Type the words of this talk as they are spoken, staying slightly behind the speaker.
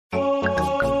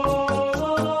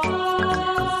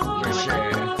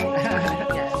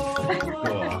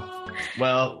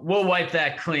Well, we'll wipe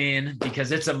that clean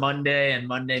because it's a Monday, and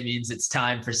Monday means it's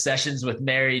time for Sessions with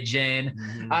Mary Jane.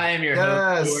 Mhm. I am your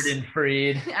host, Yes. Jordan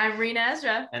Freed. I'm Rena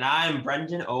Ezra. And I'm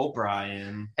Brendan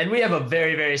O'Brien. And we have a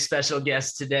very, very special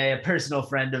guest today, a personal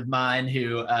friend of mine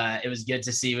who it was good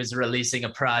to see was releasing a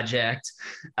project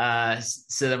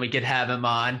so that we could have him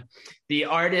on. The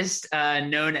artist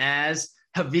known as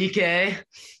Javike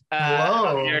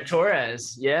Javier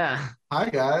Torres. Yeah. Hi,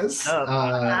 guys.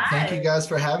 Hi. Thank you guys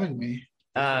for having me.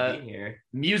 Being here.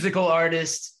 Musical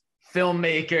artist,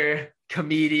 filmmaker,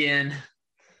 comedian,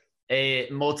 a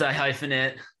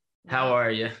multi-hyphenate. How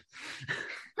are you?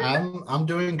 I'm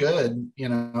doing good.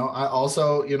 I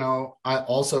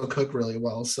also cook really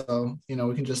well. So,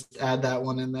 we can just add that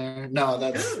one in there. No,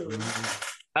 that's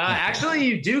actually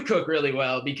you do cook really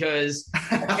well because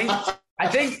I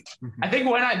think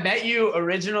when I met you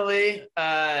originally,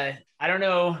 I don't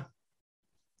know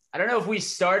if we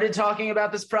started talking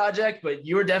about this project, but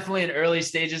you were definitely in early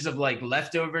stages of like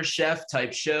leftover chef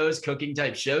type shows, cooking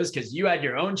type shows, because you had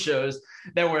your own shows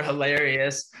that were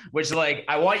hilarious, which like,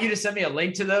 I want you to send me a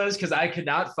link to those because I could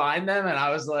not find them. And I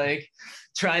was like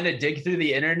trying to dig through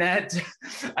the internet.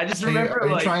 I just remember are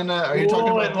you talking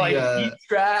about like beef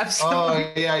scraps?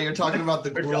 Oh yeah, you're talking about the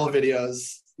gruel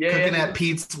videos. Cooking at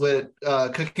Pete's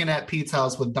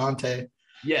house with Dante.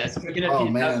 Yes, Cooking at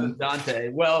Pete's house with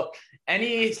Dante. Well,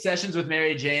 any Sessions with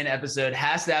Mary Jane episode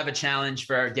has to have a challenge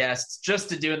for our guests just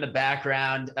to do in the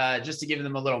background, just to give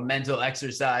them a little mental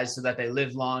exercise so that they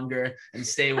live longer and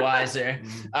stay wiser.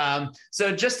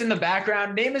 So just in the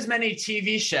background, name as many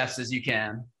TV chefs as you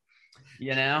can,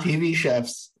 TV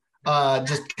chefs,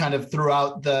 just kind of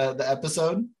throughout the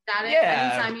episode. Got it?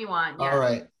 Yeah. Anytime you want. Yeah. All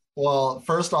right. Well,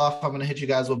 first off, I'm going to hit you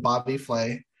guys with Bobby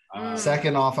Flay.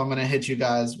 Second off, I'm going to hit you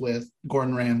guys with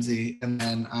Gordon Ramsay, and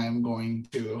then I'm going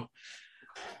to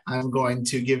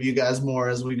give you guys more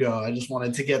as we go. I just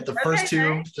wanted to get the first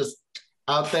two just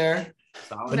out there.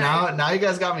 But now you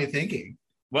guys got me thinking.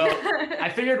 Well, I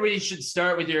figured we should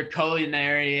start with your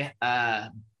culinary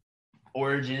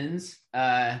origins.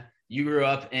 You grew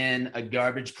up in a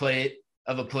garbage plate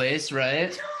of a place,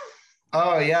 right?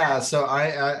 Oh yeah, so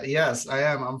yes, I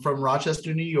am. I'm from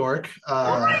Rochester, New York.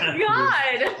 Oh my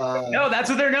God! No, that's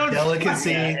what they're known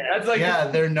delicacy. For. That's like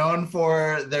they're known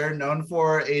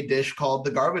for a dish called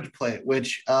the garbage plate,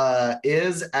 which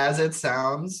is, as it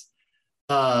sounds,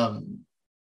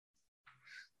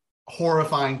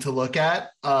 horrifying to look at,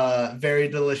 very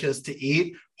delicious to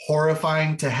eat,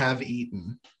 horrifying to have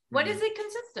eaten. What does it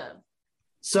consist of?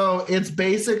 So it's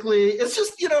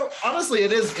just, honestly,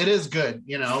 it is good,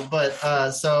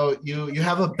 but so you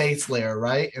have a base layer,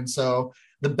 right? And so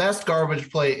the best garbage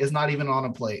plate is not even on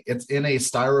a plate. It's in a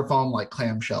styrofoam like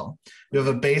clamshell. You have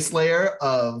a base layer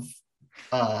of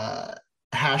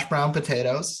hash brown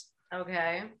potatoes.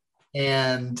 Okay.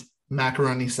 And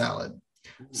macaroni salad.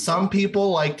 Some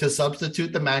people like to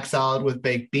substitute the mac salad with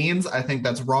baked beans. I think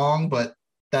that's wrong, but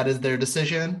that is their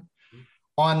decision.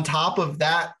 On top of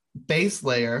that base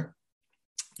layer,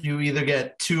 you either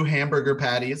get 2 hamburger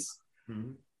patties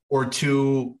or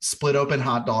 2 split open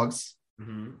hot dogs.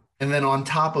 And then on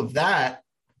top of that,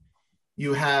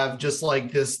 you have just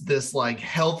like this like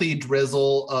healthy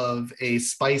drizzle of a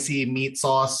spicy meat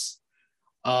sauce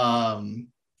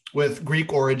with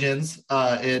Greek origins.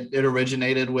 It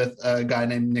originated with a guy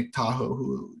named Nick Tahoe,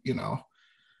 who,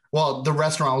 well, the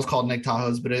restaurant was called Nick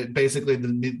Tahoe's, but it basically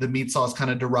the meat sauce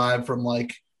kind of derived from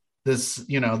like this,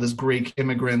 this Greek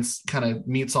immigrants kind of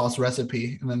meat sauce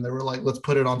recipe. And then they were like, let's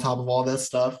put it on top of all this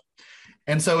stuff.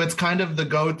 And so it's kind of the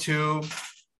go-to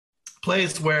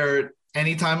place where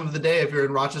any time of the day, if you're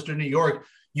in Rochester, New York,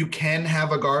 you can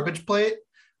have a garbage plate.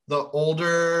 The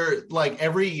older, like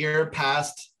every year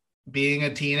past being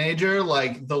a teenager,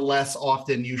 like the less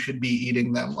often you should be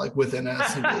eating them, like within a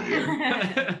single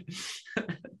year.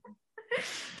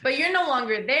 But you're no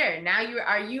longer there. Now you're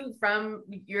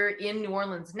in New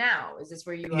Orleans now. Is this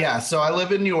where you are? Yeah, so I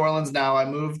live in New Orleans now. I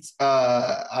moved,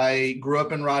 I grew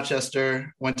up in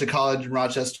Rochester, went to college in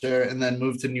Rochester, and then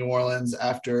moved to New Orleans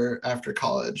after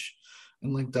college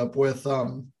and linked up with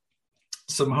some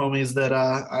homies that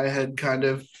I had kind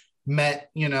of met,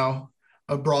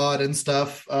 abroad and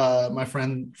stuff. My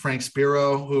friend Frank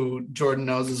Spiro, who Jordan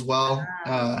knows as well.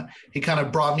 He kind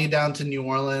of brought me down to New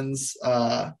Orleans.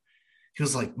 He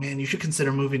was like, man, you should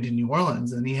consider moving to New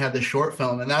Orleans. And he had this short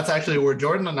film. And that's actually where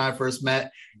Jordan and I first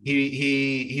met.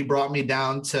 He brought me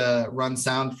down to run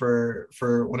sound for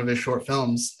one of his short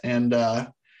films. And, I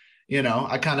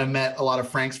kind of met a lot of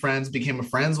Frank's friends, became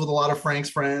friends with a lot of Frank's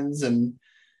friends, and,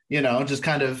 just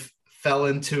kind of fell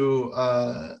into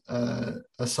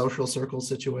a social circle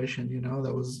situation,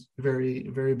 that was very,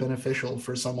 very beneficial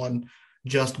for someone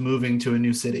just moving to a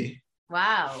new city.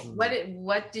 Wow.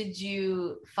 What did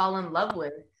you fall in love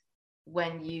with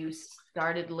when you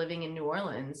started living in New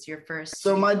Orleans? Your first.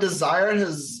 So my desire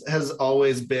has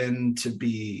always been to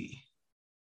be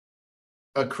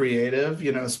a creative,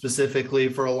 specifically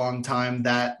for a long time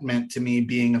that meant to me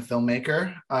being a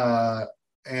filmmaker.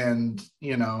 And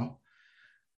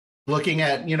looking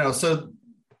at, so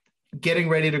getting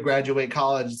ready to graduate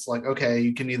college, it's like, okay,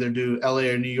 you can either do LA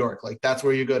or New York. Like that's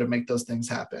where you go to make those things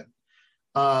happen.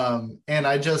 And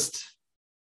I just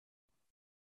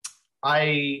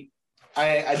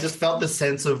felt the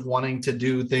sense of wanting to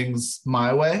do things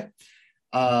my way.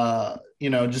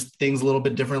 Just things a little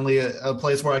bit differently, a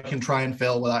place where I can try and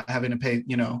fail without having to pay,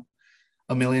 $1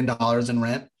 million in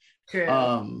rent.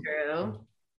 True. True.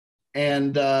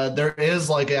 And there is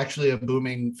like actually a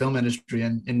booming film industry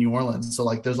in New Orleans. So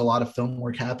like there's a lot of film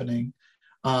work happening.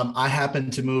 I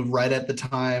happened to move right at the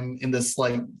time in this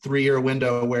like 3-year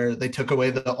window where they took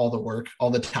away all the work, all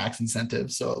the tax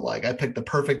incentives. So like I picked the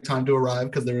perfect time to arrive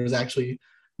because there was actually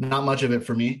not much of it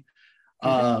for me.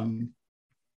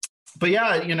 But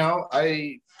yeah,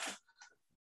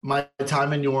 my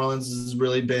time in New Orleans has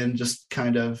really been just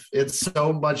kind of, it's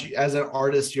so much, as an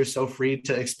artist, you're so free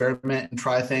to experiment and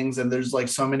try things. And there's like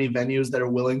so many venues that are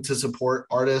willing to support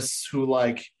artists who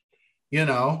like,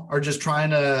 are just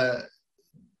trying to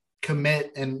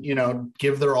commit and,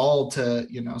 give their all to,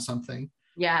 something.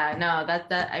 Yeah, no,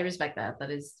 that I respect that.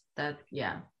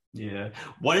 Yeah. Yeah.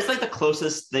 What is like the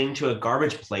closest thing to a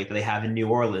garbage plate that they have in New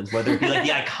Orleans, whether it be like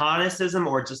the iconicism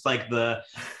or just like the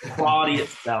quality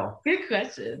itself? Good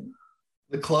question.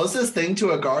 The closest thing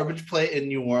to a garbage plate in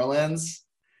New Orleans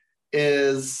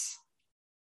is,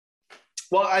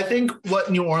 well, I think what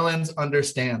New Orleans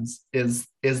understands is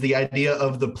the idea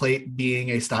of the plate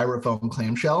being a styrofoam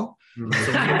clamshell. So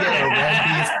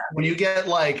when you get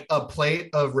like a plate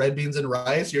of red beans and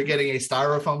rice, you're getting a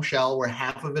styrofoam shell where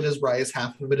half of it is rice,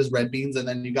 half of it is red beans, and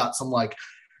then you got some like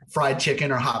fried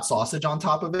chicken or hot sausage on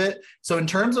top of it. So in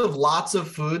terms of lots of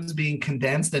foods being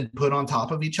condensed and put on top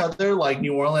of each other, like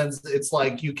New Orleans, it's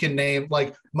like you can name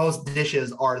like most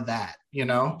dishes are that,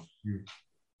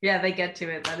 Yeah, they get to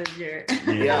it. That is your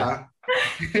yeah.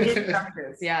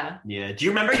 Yeah. Yeah. Do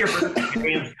you remember your first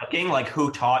experience cooking? Like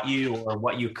who taught you or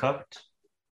what you cooked?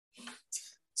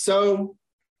 So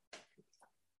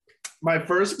my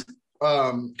first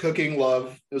cooking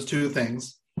love was 2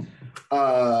 things.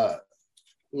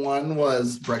 One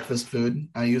was breakfast food.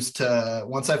 I used to,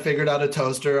 once I figured out a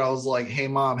toaster, I was like, hey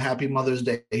mom, happy Mother's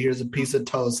Day. Here's a piece of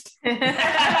toast.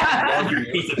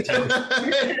 Piece of toast.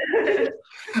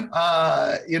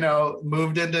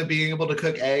 Moved into being able to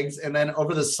cook eggs. And then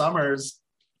over the summers,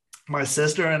 my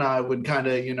sister and I would kind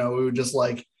of, we would just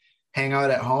like hang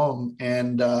out at home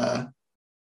and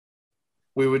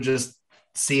we would just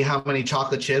see how many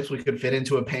chocolate chips we could fit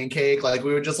into a pancake. Like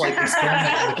we would just like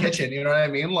experiment in the kitchen. You know what I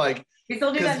mean? Like,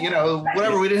 because,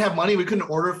 whatever, we didn't have money. We couldn't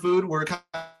order food. We're kind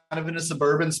of in a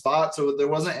suburban spot. So there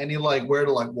wasn't any like where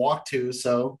to like walk to.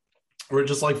 So we're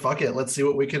just like, fuck it. Let's see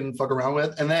what we can fuck around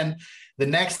with. And then the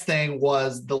next thing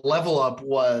was the level up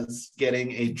was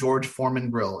getting a George Foreman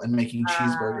grill and making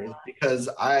cheeseburgers, because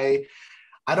I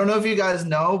don't know if you guys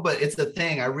know, but it's a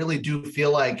thing. I really do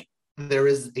feel like there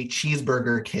is a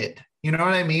cheeseburger kid. You know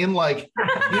what I mean? Like,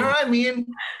 you know what I mean?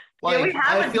 Like, yeah,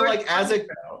 I feel like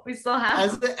we still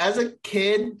have as a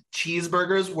kid,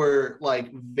 cheeseburgers were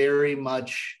like very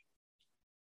much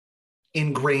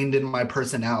ingrained in my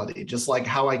personality. Just like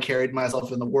how I carried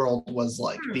myself in the world was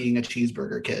like being a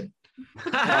cheeseburger kid.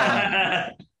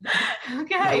 Okay.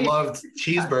 I loved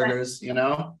cheeseburgers,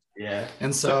 Yeah.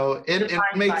 And so it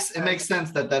makes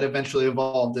sense that eventually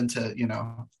evolved into,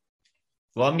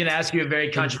 Well, I'm going to ask you a very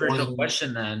controversial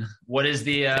question then. What is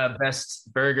the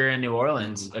best burger in New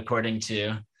Orleans, according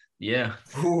to you?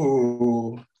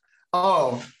 Ooh.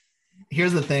 Oh,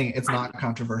 here's the thing. It's not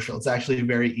controversial. It's actually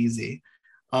very easy.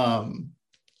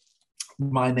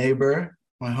 My neighbor,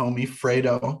 my homie,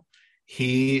 Fredo,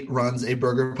 he runs a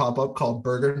burger pop-up called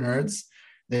Burger Nerds.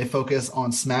 They focus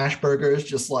on smash burgers,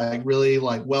 just like really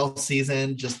like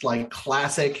well-seasoned, just like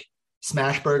classic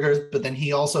smash burgers, but then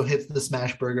he also hits the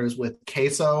smash burgers with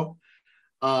queso.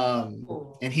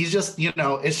 And he's just,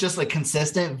 it's just like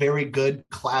consistent, very good,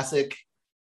 classic,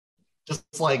 just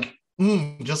like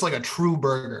a true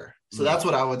burger. So that's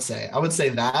what I would say. I would say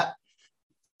that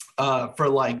for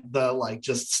like the, like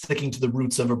just sticking to the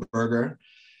roots of a burger.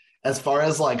 As far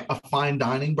as like a fine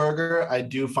dining burger, I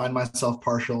do find myself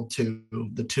partial to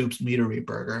the Toops Meadery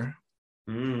burger.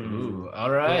 Ooh,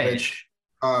 all right. Which,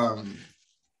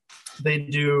 they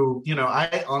do,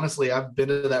 I've been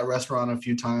to that restaurant a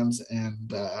few times,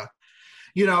 and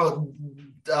you know,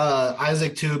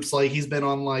 Isaac Toops, like he's been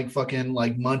on like fucking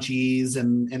like Munchies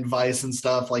and Vice and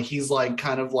stuff. Like he's like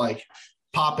kind of like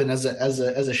popping as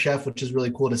a chef, which is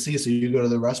really cool to see. So you go to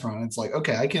the restaurant and it's like,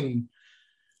 okay, I can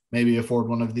maybe afford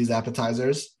one of these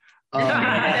appetizers.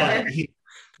 But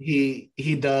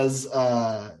he does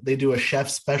they do a chef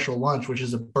special lunch, which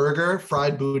is a burger,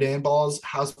 fried boudin balls,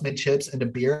 house made chips, and a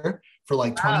beer for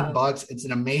like $20. It's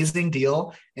an amazing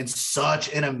deal and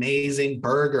such an amazing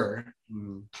burger.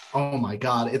 Oh my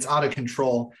god, it's out of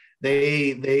control.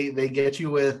 They get you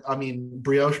with, I mean,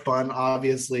 brioche bun,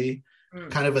 obviously,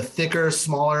 kind of a thicker,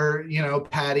 smaller, you know,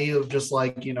 patty of just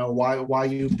like, you know,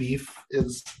 wagyu beef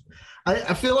is.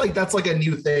 I feel like that's like a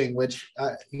new thing, which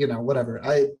you know, whatever.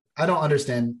 I don't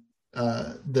understand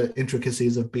the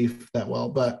intricacies of beef that well,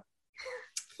 but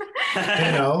you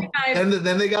know. And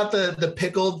then they got the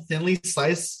pickled thinly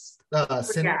sliced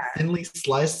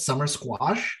summer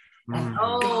squash.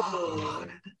 Oh,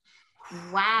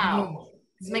 wow! Oh,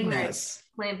 It's making my goodness.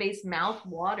 plant-based mouth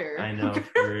water. I know,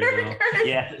 for real.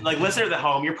 Yeah, like listeners at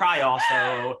home, you're probably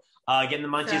also getting the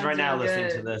munchies Sounds right now really listening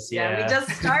good. to this. Yeah, Yeah. we just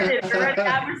started.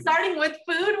 We're starting with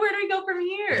food. Where do we go from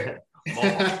here?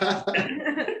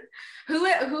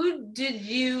 Who did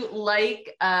you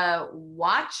like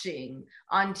watching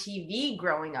on TV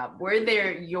growing up? Were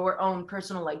there your own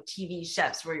personal like TV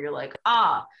chefs where you're like,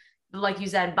 like you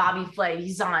said, Bobby Flay,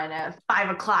 he's on at 5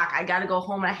 o'clock. I gotta go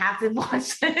home and I have to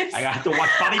watch this. I got to watch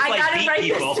Bobby Flay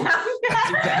beat people.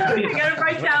 I gotta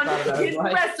write down his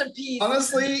recipes.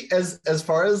 Honestly, as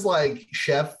far as like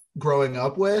chef growing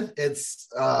up with, it's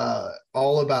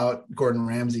all about Gordon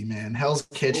Ramsay, man. Hell's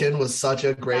Kitchen was such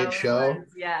a great show.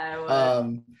 Yeah, it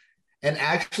was. And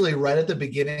actually, right at the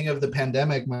beginning of the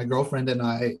pandemic, my girlfriend and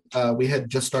I, we had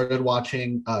just started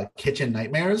watching Kitchen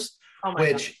Nightmares,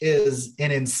 which is an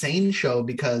insane show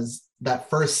because that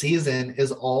first season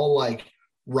is all like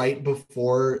right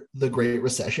before the Great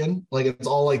Recession. Like it's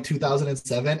all like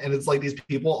 2007, and it's like these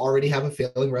people already have a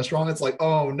failing restaurant. It's like,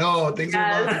 oh no, things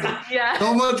are about to get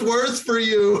so much worse for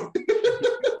you.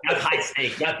 That's high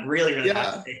stakes. That's really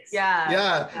high stakes.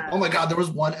 Yeah. Oh my God. There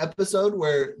was one episode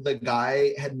where the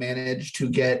guy had managed to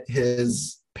get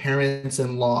his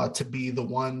parents-in-law to be the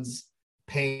ones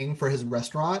paying for his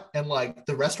restaurant. And like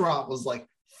the restaurant was like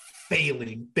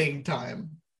failing big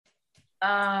time.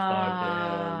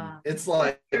 It's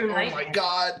like, oh my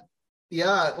God.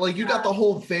 Yeah, like you got the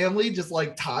whole family just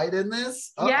like tied in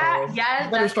this. Yeah. You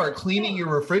better start cleaning your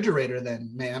refrigerator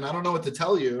then, man. I don't know what to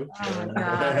tell you. Oh my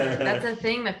God. That's the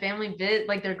thing. The family bit,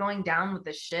 like they're going down with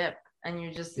the ship. And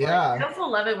you're just like, I also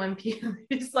love it when people,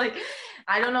 it's like,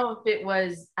 I don't know if it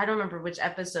was, I don't remember which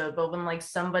episode, but when like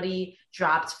somebody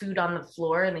dropped food on the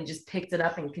floor and they just picked it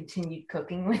up and continued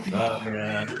cooking with it. Oh,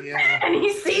 yeah. And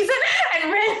he sees it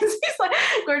and Ramsay's like,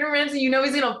 Gordon Ramsay, you know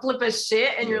he's going to flip a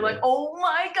shit. And you're like, oh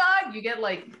my God. You get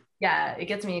like, yeah, it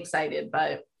gets me excited,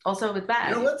 but also with that.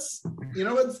 You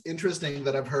know what's interesting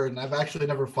that I've heard, and I've actually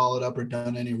never followed up or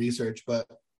done any research, but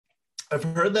I've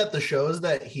heard that the shows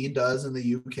that he does in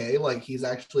the UK, like he's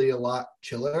actually a lot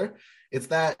chiller. It's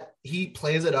that he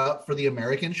plays it up for the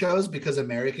American shows because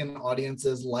American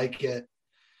audiences like it,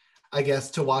 I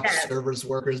guess, to watch service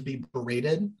workers be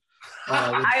berated.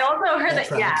 I also heard that,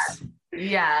 tracks.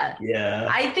 Yeah.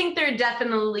 I think there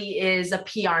definitely is a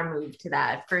PR move to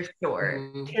that for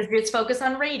sure. Because it's focused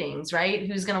on ratings, right?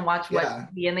 Who's going to watch what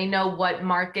TV, and they know what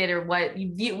market or what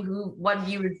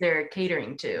viewers they're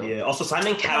catering to. Yeah. Also,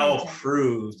 Simon Cowell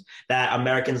proved that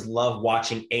Americans love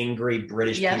watching angry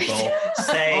British people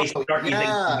start using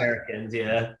Americans.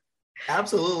 Yeah.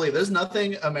 Absolutely. There's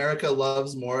nothing America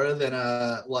loves more than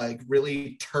a like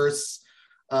really terse,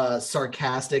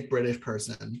 sarcastic British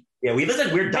person. Yeah, we have this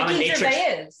like weird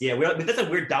dominatrix. Yeah, we have this like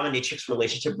weird dominatrix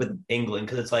relationship with England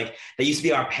because it's like they used to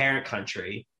be our parent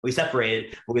country. We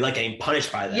separated, but we like getting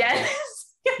punished by them. Yes.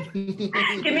 Give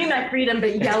me my freedom,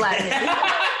 but yell at me.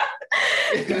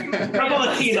 Come on,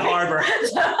 the key in the harbor.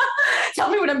 Tell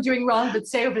me what I'm doing wrong, but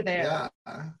stay over there.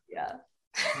 Yeah.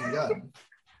 Oh my God.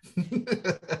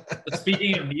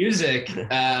 Speaking of music,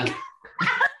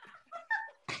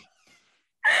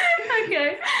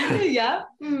 okay. Yeah.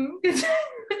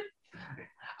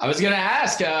 I was gonna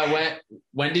ask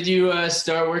when did you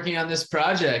start working on this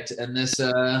project and this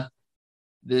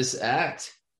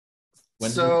act? When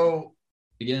did it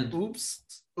begin?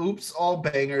 Oops All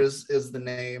Bangers is the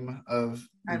name of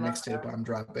the mixtape I'm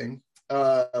dropping.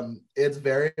 It's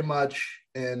very much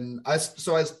I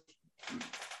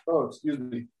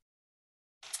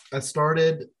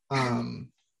started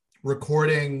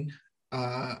recording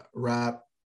rap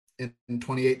in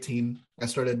 2018. I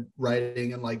started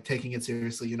writing and like taking it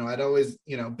seriously. You know, I'd always,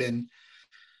 been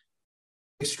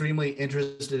extremely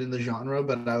interested in the genre,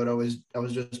 but I was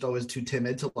just always too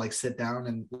timid to like sit down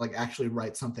and like actually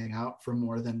write something out for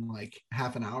more than like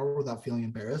half an hour without feeling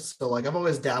embarrassed. So like I've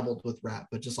always dabbled with rap,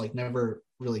 but just like never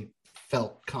really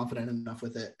felt confident enough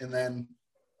with it. And then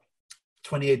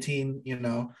 2018, you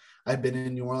know, I'd been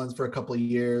in New Orleans for a couple of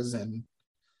years, and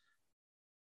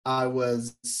I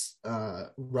was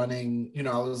running, you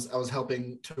know, I was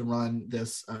helping to run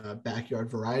this backyard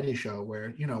variety show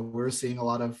where, you know, we're seeing a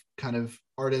lot of kind of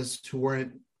artists who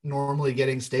weren't normally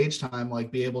getting stage time,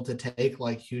 like be able to take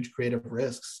like huge creative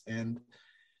risks. And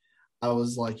I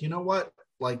was like, you know what,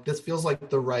 like this feels like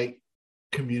the right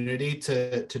community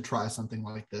to try something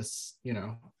like this, you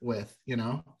know, with, you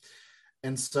know.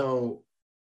 And so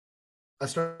I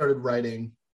started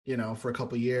writing, you know, for a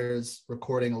couple of years,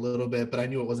 recording a little bit, but I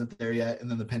knew it wasn't there yet. And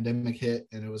then the pandemic hit,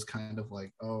 and it was kind of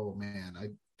like, oh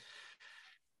man,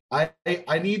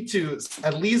 I need to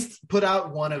at least put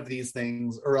out one of these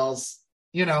things, or else,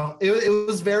 you know, it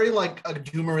was very like a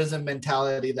doomerism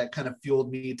mentality that kind of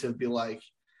fueled me to be like,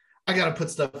 I got to put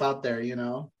stuff out there, you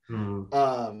know?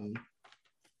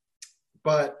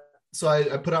 But so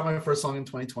I put out my first song in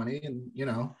 2020, and, you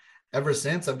know, ever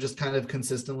since I've just kind of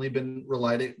consistently been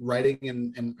writing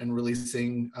and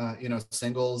releasing, you know,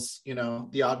 singles, you know,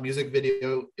 the odd music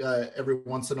video every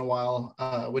once in a while,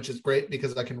 which is great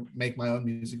because I can make my own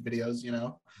music videos, you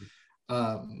know.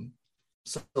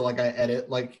 So like I edit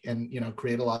like, and, you know,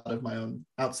 create a lot of my own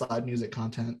outside music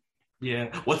content.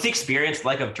 Yeah. What's the experience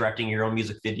like of directing your own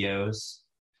music videos?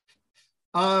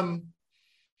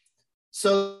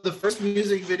 So the first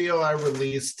music video I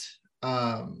released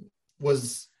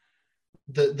was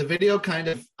the video kind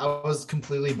of, I was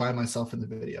completely by myself in the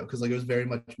video because like it was very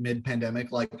much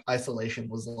mid-pandemic, like isolation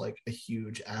was like a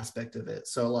huge aspect of it.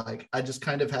 So like I just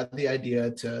kind of had the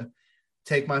idea to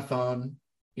take my phone,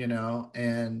 you know,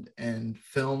 and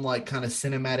film like kind of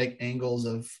cinematic angles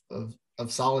of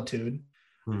solitude.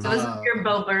 So this is your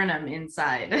Bo Burnham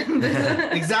inside.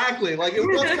 Exactly. Like it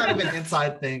was kind of an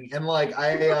inside thing. And like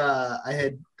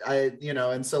I you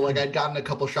know, and so like I'd gotten a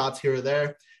couple shots here or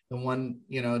there. And one,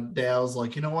 you know, day I was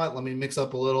like, you know what, let me mix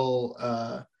up a little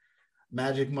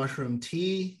magic mushroom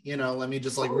tea, you know, let me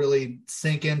just like really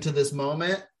sink into this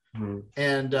moment.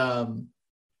 And I'm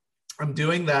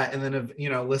doing that, and then, you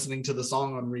know, listening to the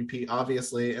song on repeat,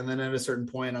 obviously. And then at a certain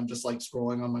point, I'm just like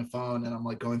scrolling on my phone, and I'm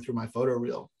like going through my photo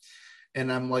reel,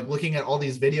 and I'm like looking at all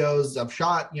these videos I've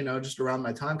shot, you know, just around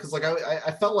my time. Cause like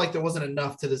I felt like there wasn't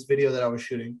enough to this video that I was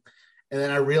shooting. And then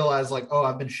I realized like, oh,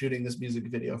 I've been shooting this music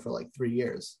video for like 3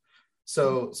 years.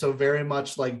 So very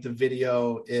much like the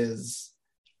video is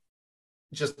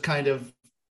just kind of,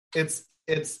 it's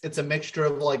a mixture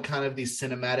of like kind of these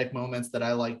cinematic moments that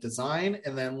I like design,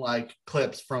 and then like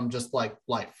clips from just like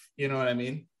life, you know what I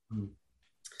mean?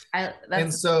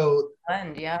 And so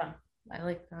blend, yeah, I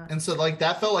like that. And so like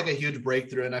that felt like a huge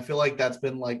breakthrough, and I feel like that's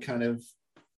been like kind of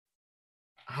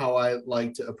how I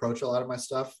like to approach a lot of my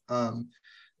stuff.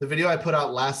 The video I put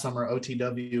out last summer,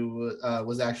 OTW,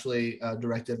 was actually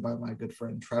directed by my good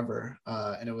friend Trevor,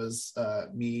 and it was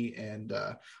me and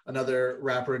another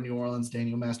rapper in New Orleans,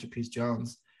 Daniel Masterpiece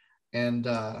Jones, and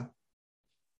God,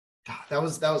 that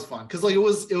was fun because like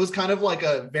it was kind of like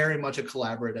a very much a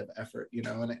collaborative effort, you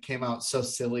know, and it came out so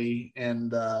silly,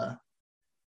 and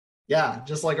yeah,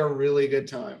 just like a really good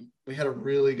time. We had a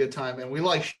really good time, and we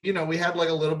like, you know, we had like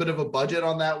a little bit of a budget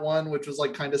on that one, which was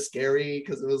like kind of scary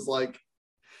because it was like,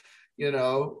 you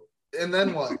know, and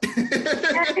then what?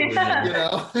 You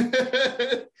know?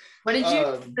 What did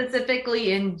you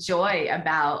specifically enjoy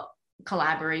about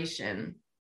collaboration?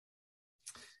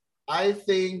 I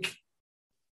think,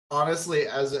 honestly,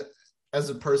 as a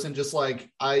person, just like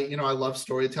I love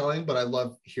storytelling, but I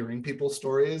love hearing people's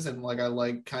stories, and like I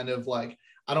like kind of like,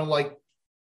 I don't like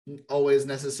always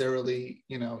necessarily,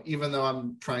 you know, even though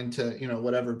I'm trying to, you know,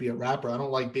 whatever, be a rapper, I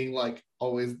don't like being like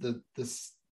always the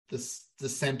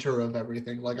center of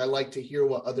everything. Like I like to hear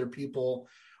what other people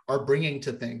are bringing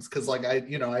to things, because like I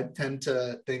tend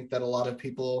to think that a lot of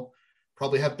people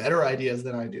probably have better ideas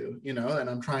than I do, you know, and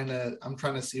I'm trying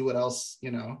to see what else, you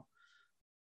know,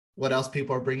 what else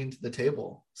people are bringing to the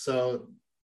table. So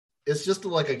it's just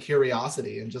like a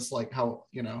curiosity, and just like how,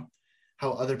 you know,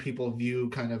 how other people view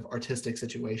kind of artistic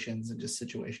situations and just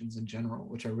situations in general,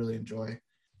 which I really enjoy.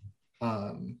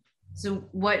 So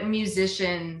what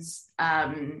musicians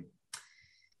do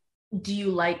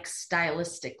you like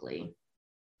stylistically?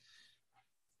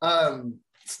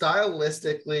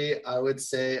 Stylistically, I would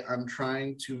say I'm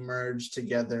trying to merge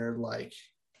together like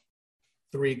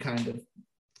three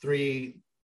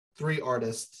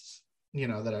artists, you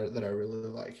know, that I really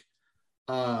like.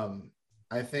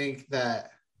 I think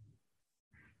that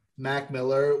Mac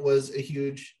Miller was a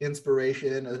huge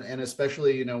inspiration, and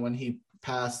especially, you know, when he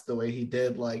passed the way he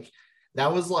did, like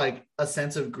that was like a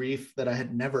sense of grief that I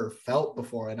had never felt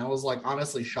before. And I was like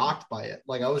honestly shocked by it.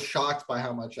 Like I was shocked by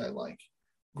how much I like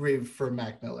grieved for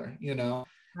Mac Miller, you know?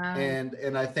 Wow.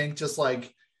 And I think just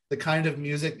like the kind of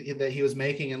music that he was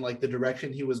making and like the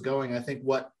direction he was going, I think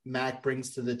what Mac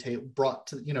brings to the table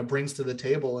brings to the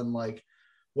table, and like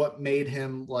what made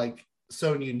him like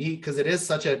so unique, because it is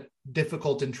such a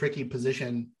difficult and tricky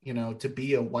position, you know, to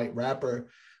be a white rapper.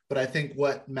 But I think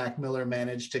what Mac Miller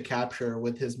managed to capture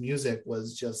with his music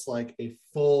was just like a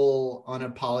full,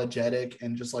 unapologetic,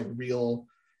 and just like real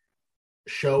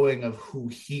showing of who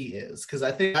he is. Because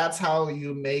I think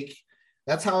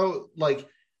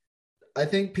I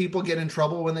think people get in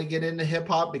trouble when they get into hip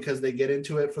hop, because they get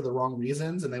into it for the wrong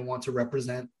reasons and they want to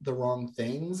represent the wrong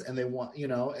things, and they want, you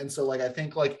know, and so like I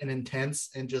think like an intense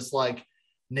and just like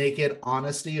naked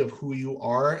honesty of who you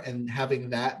are, and having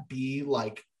that be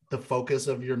like the focus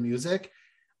of your music,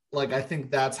 like I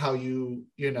think that's how you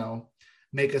know,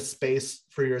 make a space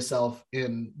for yourself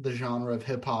in the genre of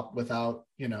hip hop without,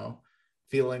 you know,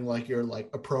 feeling like you're like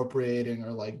appropriating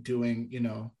or like doing, you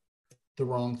know, the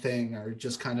wrong thing, or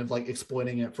just kind of like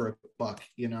exploiting it for a buck,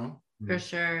 you know? For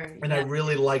sure. And I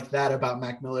really liked that about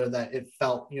Mac Miller, that it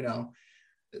felt, you know,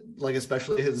 like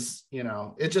especially his, you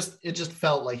know, it just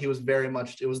felt like he was very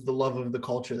much, it was the love of the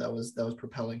culture that was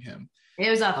propelling him. It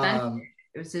was authentic.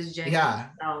 It was his genuine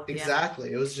self.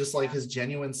 Exactly. It was just like his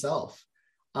genuine self.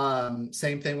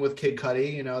 Same thing with Kid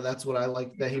Cudi, you know, that's what I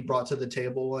like that he brought to the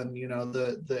table. And, you know,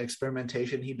 the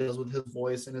experimentation he does with his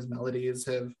voice and his melodies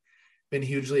have been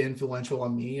hugely influential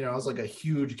on me. You know, I was like a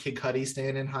huge Kid Cudi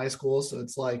stan in high school. So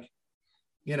it's like,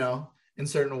 you know, in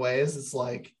certain ways, it's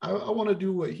like, I want to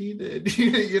do what he did.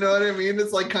 You know what I mean?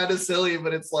 It's like kind of silly,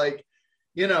 but it's like,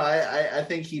 you know, I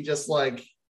think he just like,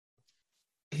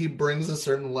 he brings a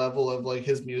certain level of like,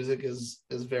 his music is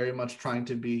very much trying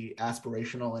to be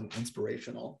aspirational and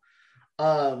inspirational.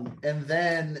 And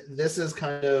then this is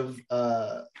kind of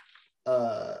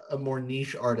a more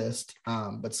niche artist,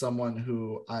 but someone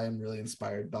who I am really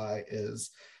inspired by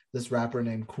is this rapper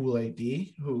named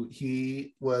Kool-A.D, who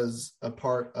he was a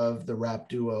part of the rap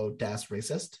duo Das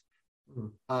Racist.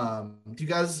 Do you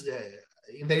guys,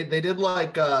 they did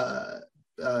like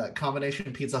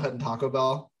combination Pizza Hut and Taco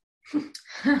Bell.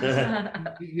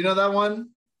 You know that one?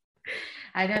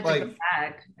 I'd have to go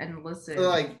back and listen.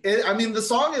 Like, I mean, the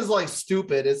song is like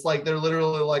stupid. It's like they're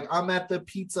literally like, I'm at the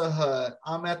Pizza Hut,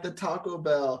 I'm at the Taco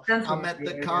Bell, I'm at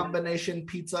the combination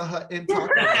Pizza Hut and Taco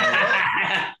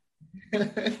Bell.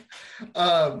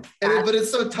 But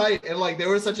it's so tight, and like they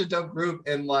were such a dope group,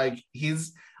 and like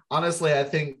he's honestly, I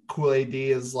think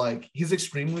Kool-A.D is like, he's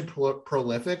extremely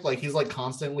prolific. Like he's like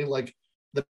constantly like,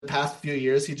 the past few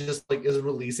years he just like is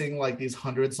releasing like these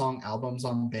 100-song albums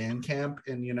on Bandcamp,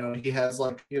 and you know, he has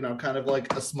like, you know, kind of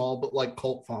like a small but like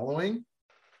cult following.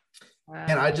 Wow.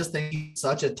 And I just think he's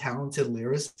such a talented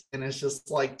lyricist, and it's just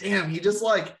like, damn, he just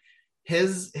like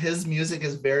his music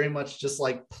is very much just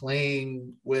like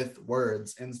playing with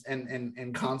words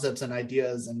and concepts and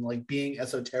ideas, and like being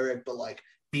esoteric but like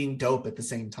being dope at the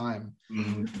same time.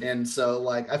 Mm-hmm. And so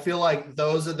like I feel like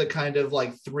those are the kind of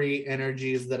like three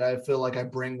energies that I feel like I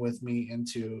bring with me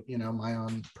into, you know, my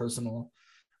own personal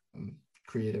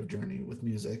creative journey with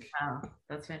music. Wow,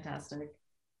 that's fantastic.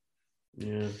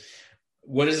 Yeah.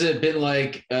 What has it been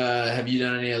like? Have you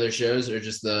done any other shows, or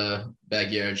just the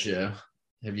backyard show?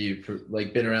 Have you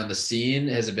like been around the scene?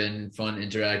 Has it been fun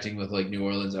interacting with like New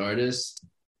Orleans artists?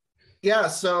 Yeah,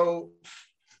 so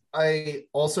I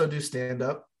also do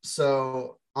stand-up.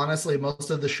 So honestly, most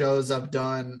of the shows I've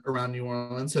done around New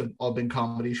Orleans have all been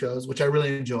comedy shows, which I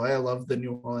really enjoy. I love the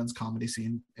New Orleans comedy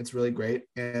scene. It's really great.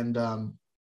 And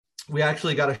we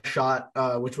actually got a shot,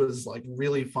 which was like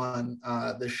really fun.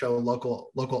 The show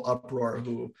Local Uproar,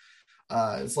 who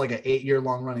it's like an 8-year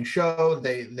long running show.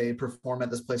 They perform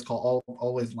at this place called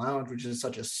Always Lounge, which is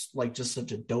such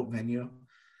a dope venue.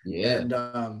 Yeah.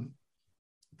 And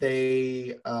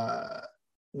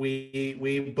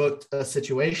we booked a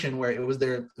situation where it was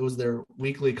their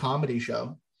weekly comedy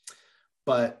show,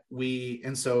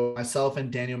 so myself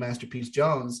and Daniel Masterpiece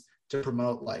Jones, to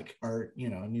promote like our, you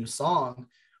know, new song,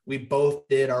 we both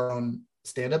did our own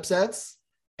stand-up sets,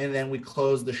 and then we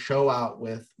closed the show out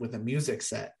with a music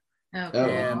set.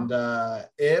 Okay. And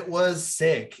it was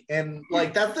sick. And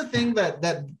like that's the thing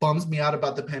that bums me out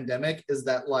about the pandemic, is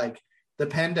that like the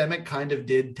pandemic kind of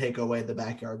did take away the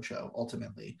backyard show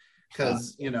ultimately,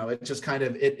 because you know, it just kind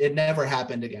of it never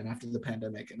happened again after the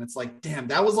pandemic. And it's like, damn,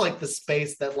 that was like the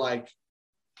space that like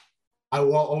I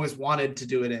always wanted to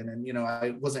do it in, and you know,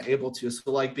 I wasn't able to.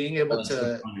 So like being able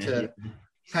to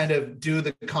kind of do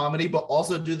the comedy, but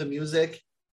also do the music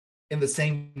in the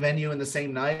same venue in the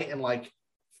same night and like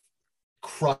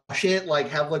crush it, like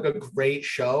have like a great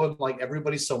show, and like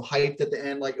everybody's so hyped at the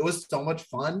end. Like it was so much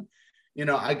fun. You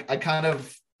know, I kind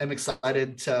of am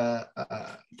excited to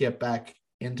get back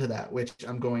into that, which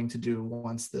I'm going to do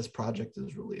once this project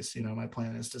is released. You know, my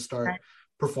plan is to start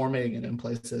performing it in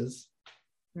places.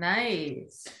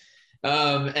 Nice.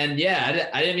 And yeah,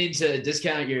 I didn't mean to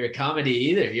discount your comedy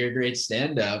either. You're a great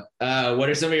stand-up. What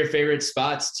are some of your favorite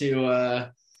spots to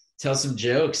tell some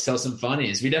jokes, tell some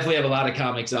funnies? We definitely have a lot of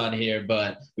comics on here,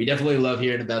 but we definitely love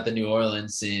hearing about the New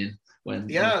Orleans scene.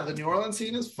 The New Orleans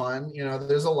scene is fun. You know,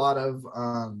 there's a lot of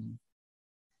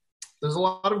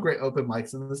great open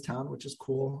mics in this town, which is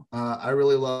cool. I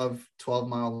really love 12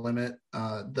 Mile Limit,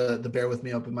 the Bear With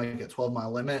Me open mic at 12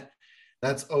 Mile Limit.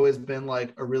 That's always been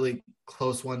like a really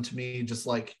close one to me, just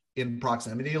like in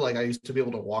proximity. Like I used to be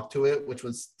able to walk to it, which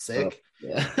was sick. Oh,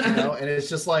 yeah. You know, and it's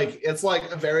just like, it's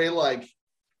like a very like,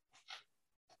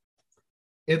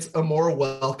 it's a more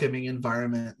welcoming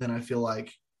environment than I feel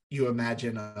like you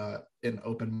imagine an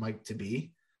open mic to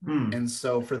be. And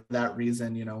so for that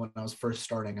reason, you know, when I was first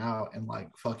starting out and like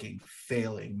fucking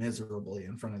failing miserably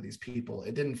in front of these people,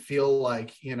 it didn't feel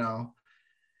like, you know,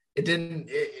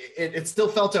 it still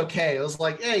felt okay. It was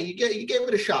like, hey, you gave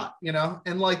it a shot, you know?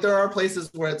 And like, there are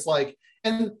places where it's like,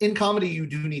 and in comedy, you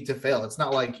do need to fail. It's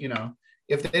not like, you know,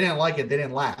 if they didn't like it, they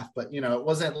didn't laugh, but you know, it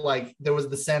wasn't like, there was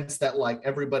the sense that like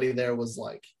everybody there was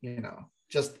like, you know,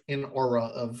 just in aura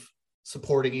of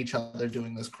supporting each other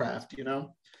doing this craft, you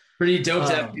know? Pretty dope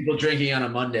to have people drinking on a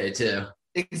Monday too.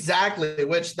 Exactly,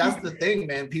 which that's the thing,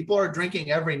 man. People are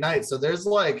drinking every night. So there's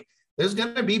going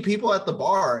to be people at the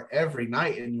bar every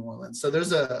night in New Orleans. So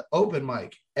there's a open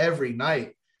mic every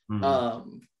night.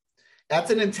 That's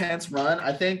an intense run.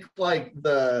 I think like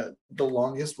the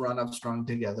longest run I've strung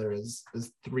together is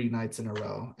 3 nights in a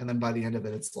row. And then by the end of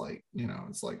it, it's like, you know,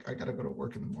 it's like, I got to go to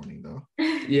work in the morning though.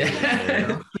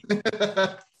 Yeah.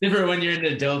 Different when you're an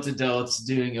adults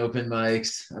doing open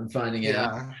mics. I'm finding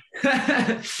out.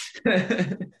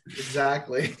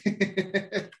 Exactly.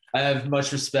 I have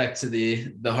much respect to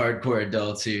the hardcore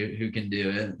adults who can do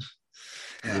it.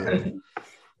 Yeah.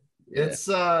 It's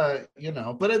you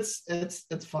know, but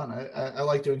it's fun. I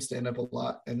like doing stand-up a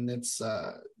lot, and it's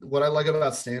what I like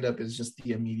about stand-up is just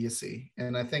the immediacy.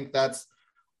 And I think that's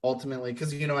ultimately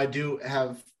because, you know, I do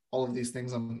have all of these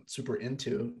things I'm super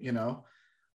into, you know,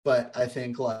 but I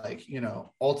think like, you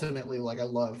know, ultimately like I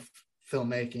love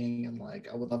filmmaking and like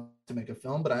I would love to make a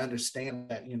film, but I understand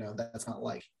that, you know, that's not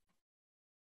like,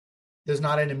 there's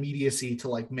not an immediacy to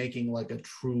like making like a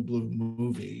true blue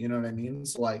movie, you know what I mean?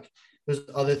 So like there's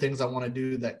other things I want to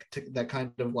do that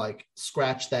kind of like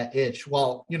scratch that itch,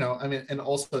 while, you know, I mean, and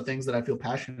also things that I feel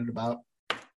passionate about.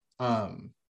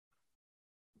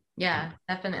 Yeah,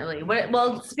 definitely.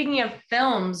 Well, speaking of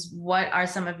films, what are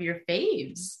some of your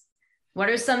faves? What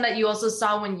are some that you also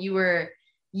saw when you were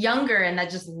younger and that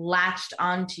just latched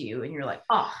onto you and you're like,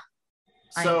 oh.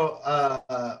 So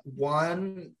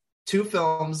 2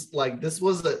 films, like this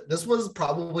was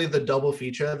probably the double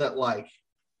feature that like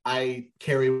I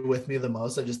carry with me the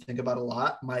most. I just think about a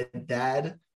lot. My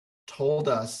dad told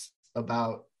us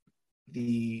about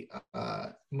the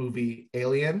movie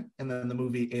Alien and then the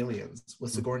movie Aliens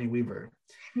with Sigourney Weaver.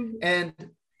 And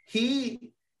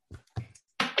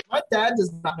my dad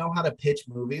does not know how to pitch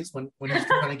movies when he's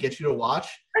trying to get you to watch,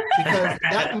 because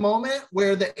that moment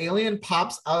where the alien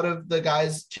pops out of the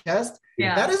guy's chest,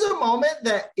 that is a moment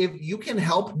that if you can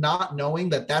help not knowing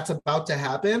that that's about to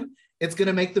happen, it's going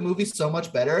to make the movie so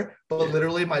much better. But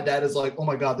literally my dad is like, oh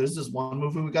my God, there's this one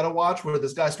movie we got to watch where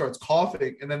this guy starts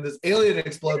coughing and then this alien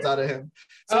explodes out of him.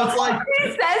 So it's like,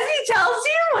 he tells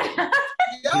you what happened.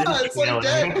 Yeah, it's like,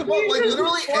 Dad, come on, like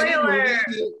literally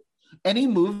any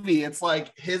movie, it's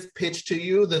like his pitch to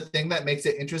you, the thing that makes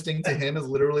it interesting to him is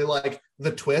literally like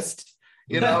the twist,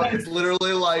 you know. It's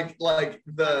literally like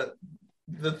the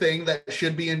thing that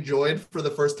should be enjoyed for the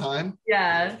first time.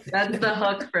 Yeah, that's the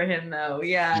hook for him though.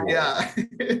 Yeah.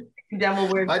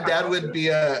 My dad would be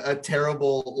a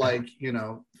terrible, like, you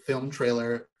know, film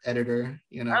trailer editor,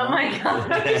 you know. Oh my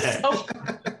God.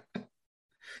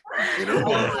 You know,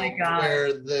 oh my God.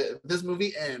 Where this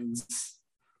movie ends.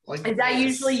 Like, is that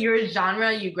usually your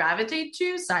genre you gravitate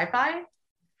to? Sci-fi,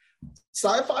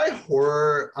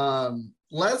 horror,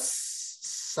 less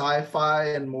sci-fi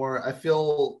and more, I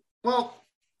feel, well,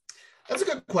 that's a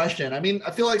good question. I mean,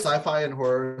 I feel like sci-fi and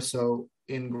horror are so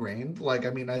ingrained. Like, I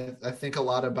mean, I think a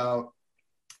lot about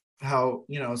how,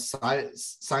 you know,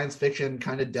 science fiction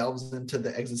kind of delves into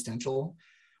the existential,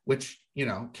 which, you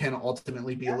know, can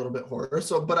ultimately be a little bit horror.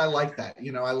 So, but I like that,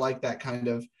 you know, I like that kind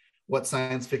of what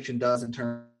science fiction does in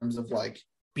terms of like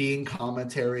being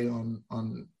commentary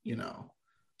on you know,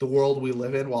 the world we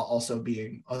live in while also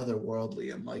being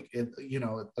otherworldly and like it, you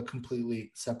know, a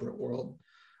completely separate world.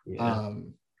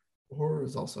 Horror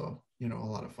is also, you know,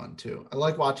 a lot of fun too. I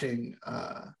like watching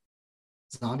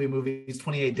zombie movies.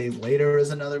 28 Days Later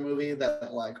is another movie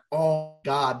that like, oh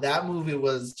God, that movie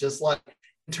was just like,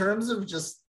 in terms of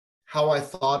just how I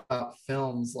thought about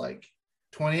films, like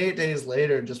 28 Days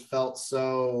Later just felt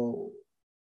so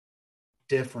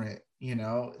different, you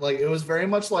know, like it was very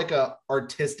much like a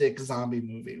artistic zombie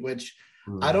movie, which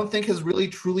I don't think has really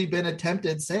truly been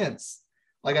attempted since.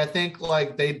 Like I think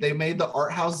like they made the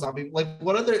art house zombie, like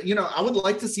what other, you know, I would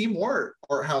like to see more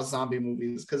art house zombie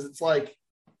movies because it's like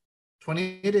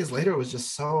 28 Days Later was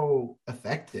just so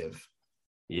effective.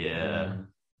 Yeah,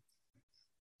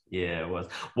 it was.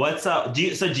 What's up? Do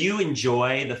you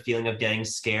enjoy the feeling of getting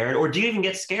scared, or do you even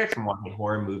get scared from watching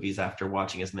horror movies after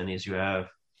watching as many as you have?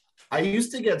 I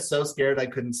used to get so scared I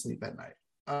couldn't sleep at night.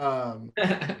 But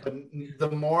the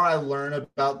more I learn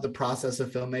about the process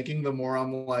of filmmaking, the more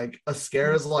I'm like, a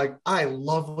scare is like, I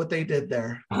love what they did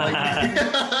there. Like,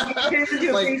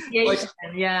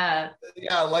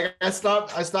 like I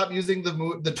stopped using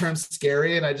the term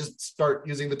scary and I just start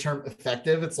using the term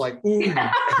effective. It's like, ooh, they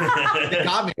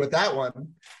got me with that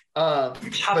one.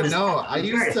 But no, I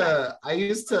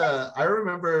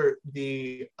remember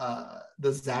the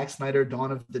Zack Snyder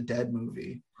Dawn of the Dead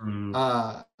movie.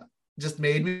 Just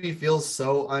made me feel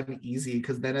so uneasy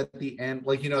because then at the end,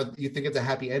 like, you know, you think it's a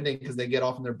happy ending because they get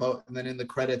off in their boat, and then in the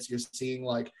credits you're seeing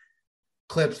like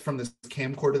clips from this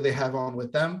camcorder they have on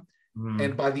with them,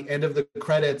 and by the end of the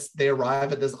credits they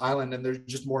arrive at this island and there's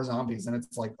just more zombies and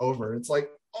it's like over. It's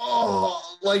like, oh,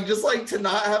 like just like to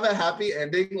not have a happy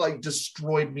ending like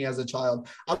destroyed me as a child.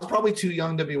 I was probably too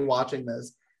young to be watching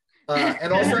this.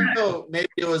 And also, maybe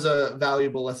it was a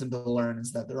valuable lesson to learn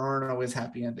is that there aren't always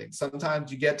happy endings.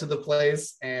 Sometimes you get to the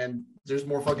place and there's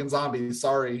more fucking zombies.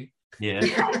 Sorry. Yeah.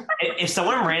 If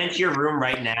someone ran into your room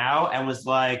right now and was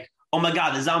like, oh my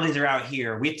God, the zombies are out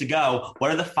here, we have to go. What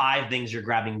are the 5 things you're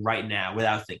grabbing right now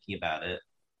without thinking about it?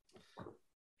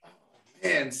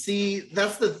 Man, see,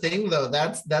 that's the thing though.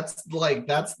 That's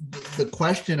the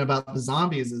question about the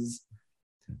zombies is,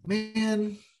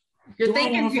 man, you're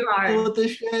thinking too hard with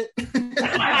this shit.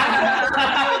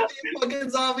 Fucking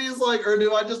zombies, like, or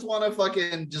do I just want to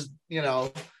fucking just, you know,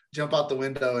 jump out the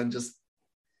window and just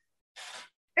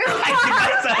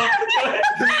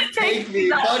take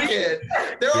me, fuck it.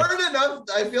 There aren't enough.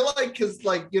 I feel like because,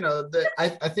 like, you know, I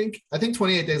think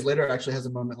 28 Days Later actually has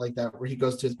a moment like that where he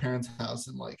goes to his parents' house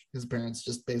and like his parents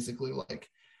just basically like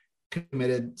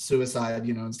committed suicide,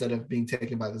 you know, instead of being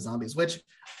taken by the zombies, which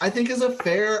I think is a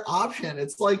fair option.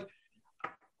 It's like,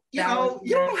 you know,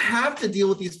 you don't have to deal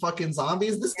with these fucking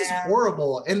zombies. This is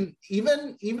horrible. And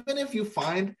even if you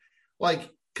find like,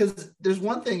 because there's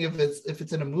one thing if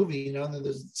it's in a movie, you know, and then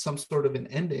there's some sort of an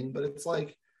ending, but it's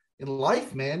like in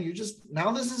life, man, you just,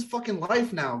 now this is fucking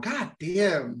life now. God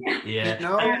damn. Yeah. You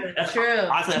know? That's true.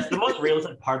 Honestly, that's the most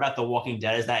realistic part about The Walking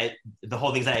Dead is that the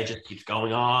whole thing is that it just keeps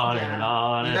going on and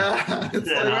on. It's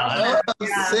like,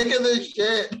 I'm sick of this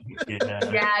shit. No,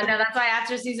 that's why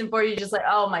after season 4, you're just like,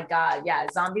 oh my God. Yeah.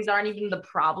 Zombies aren't even the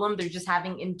problem. They're just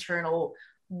having internal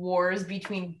wars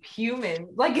between humans.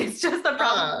 Like it's just a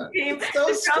problem. It's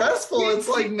so stressful. It's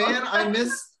like, man, I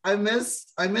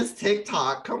miss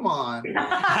TikTok. Come on.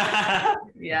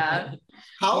 Yeah.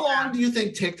 How long do you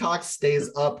think TikTok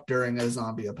stays up during a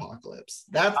zombie apocalypse?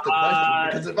 That's the question.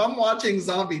 Because if I'm watching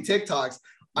zombie TikToks,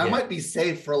 I might be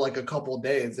safe for like a couple of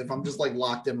days if I'm just like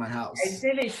locked in my house. I'd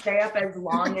say they stay up as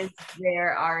long as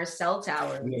there are cell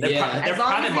towers. As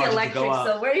long as the electric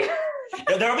still works.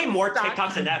 There'll be more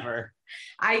TikToks than ever.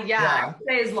 I'd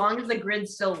say as long as the grid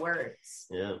still works.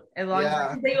 Yeah. As long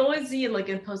as they always see like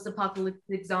a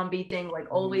post-apocalyptic zombie thing,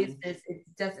 like always it's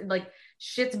just like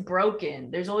shit's broken.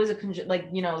 There's always like,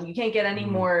 you know, you can't get any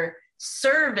more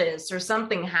service or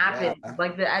something happens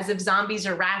like as if zombies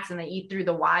are rats and they eat through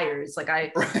the wires. Like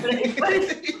maybe,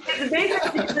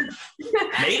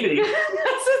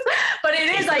 but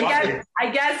it is, I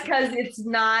guess because it's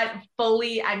not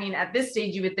fully, I mean, at this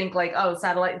stage you would think like, oh,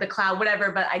 satellite, the cloud,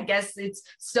 whatever, but I guess it's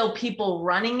still people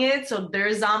running it, so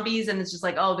there's zombies and it's just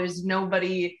like, oh, there's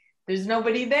nobody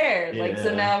there. Like,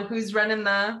 so now who's running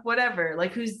the whatever?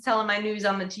 Like, who's telling my news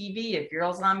on the TV if you're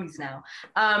all zombies now?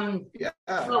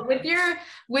 But with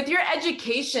your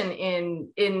education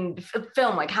in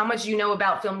film, like how much you know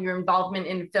about film, your involvement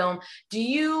in film, do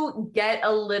you get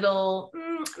a little,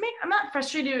 I'm not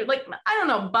frustrated, like, I don't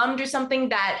know, bummed or something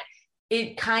that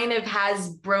it kind of has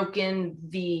broken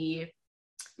the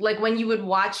like when you would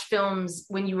watch films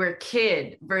when you were a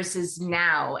kid versus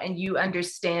now, and you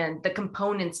understand the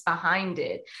components behind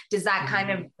it, does that kind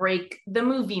of break the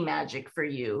movie magic for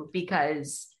you?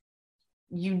 Because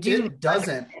you do. It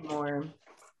doesn't. More.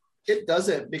 It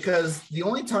doesn't, because the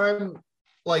only time,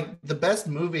 like the best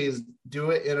movies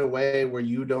do it in a way where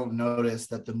you don't notice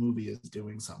that the movie is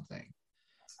doing something.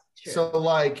 Sure. So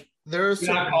like there's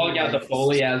you're not calling out the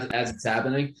Foley as it's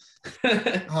happening.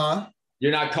 Huh?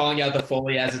 You're not calling out the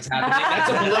Foley as it's happening. That's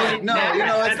a brilliant. No,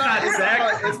 it's not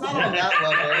on that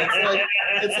level.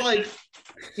 It's like,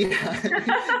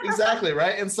 yeah, exactly,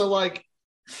 right. And so like,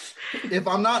 if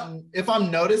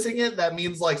I'm noticing it, that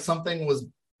means like something was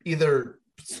either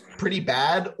pretty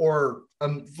bad or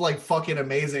like fucking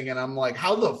amazing, and I'm like,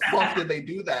 how the fuck did they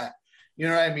do that? You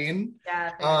know what I mean?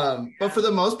 Yeah. But for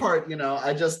the most part,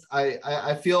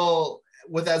 I feel,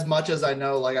 with as much as I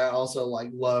know, like I also like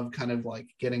love kind of like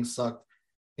getting sucked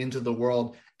into the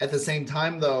world. At the same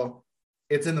time though,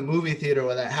 it's in the movie theater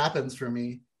where that happens for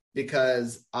me,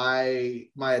 because my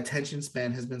attention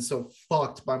span has been so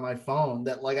fucked by my phone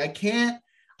that like I can't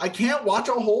watch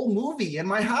a whole movie in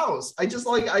my house. I just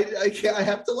like I can't. I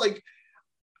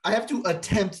have to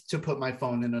attempt to put my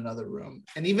phone in another room,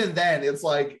 and even then it's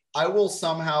like I will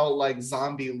somehow like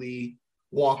zombie Lee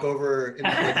walk over and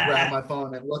like, grab my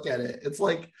phone and look at it. It's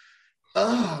like,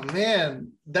 oh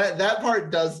man, that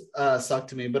part does suck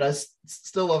to me, but I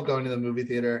still love going to the movie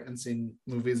theater and seeing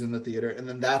movies in the theater. And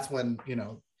then that's when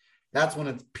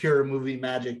it's pure movie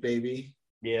magic, baby.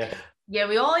 Yeah,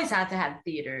 we always have to have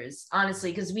theaters,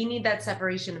 honestly, because we need that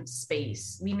separation of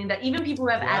space. We need that. Even people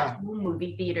who have at-home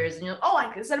movie theaters, and you're like, oh,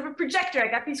 I can set up a projector. I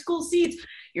got these cool seats.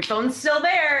 Your phone's still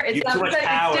there. It's not it's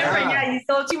different. Yeah, you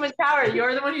still have too much power.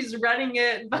 You're the one who's running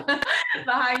it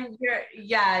behind your.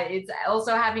 Yeah, it's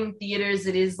also having theaters.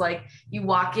 It is like you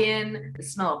walk in, the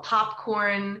smell of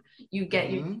popcorn. You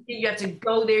get you have to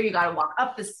go there. You got to walk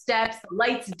up the steps. The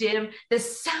lights dim. The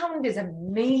sound is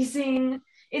amazing.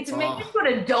 It's make you go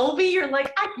to Dolby. You're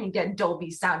like, I can get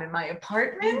Dolby sound in my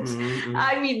apartment.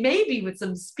 I mean, maybe with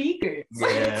some speakers.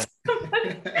 Yeah.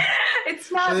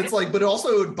 It's not. And it's like, but also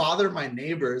it would bother my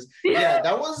neighbors. Yeah,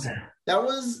 that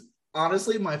was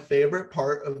honestly my favorite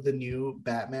part of the new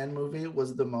Batman movie,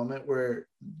 was the moment where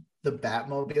the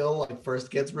Batmobile like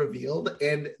first gets revealed,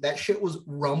 and that shit was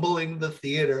rumbling the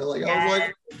theater. Like I was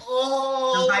like,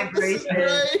 oh, this is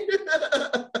great.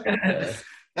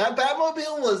 That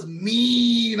Batmobile was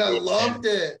mean. I loved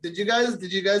it. Did you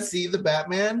guys see the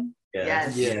Batman?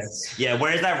 Yes. Yeah.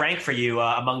 Where does that rank for you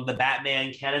among the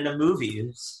Batman canon of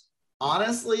movies?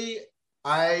 Honestly,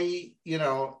 I,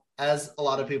 as a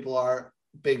lot of people are,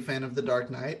 big fan of The Dark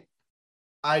Knight.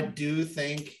 I do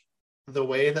think the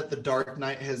way that The Dark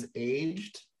Knight has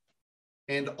aged,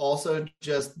 and also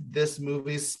just this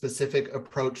movie's specific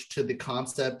approach to the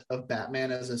concept of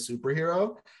Batman as a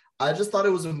superhero, I just thought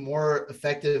it was a more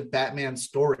effective Batman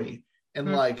story.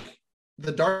 And like,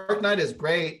 The Dark Knight is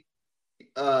great.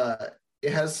 It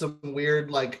has some weird,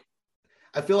 like,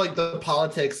 I feel like the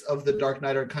politics of The Dark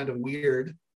Knight are kind of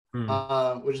weird,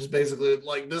 which is basically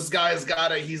like, this guy's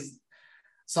he's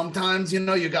sometimes,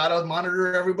 you gotta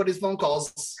monitor everybody's phone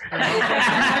calls.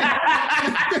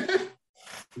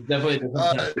 Definitely.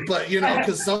 But,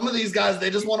 because some of these guys,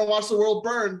 they just want to watch the world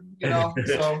burn,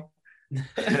 so.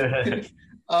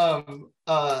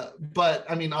 But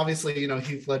I mean, obviously,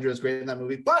 Heath Ledger is great in that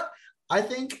movie, but I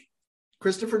think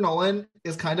Christopher Nolan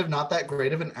is kind of not that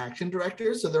great of an action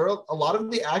director. So there are a lot of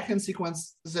the action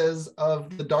sequences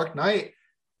of The Dark Knight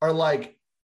are like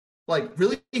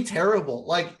really terrible.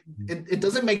 Like it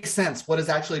doesn't make sense what is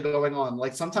actually going on.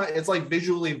 Like sometimes it's like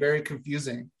visually very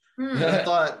confusing. And I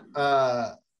thought,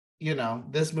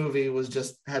 this movie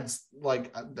had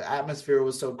like the atmosphere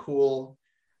was so cool.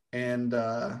 And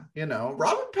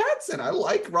Robert Pattinson, I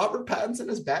like Robert Pattinson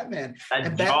as Batman.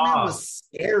 And Batman was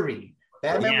scary.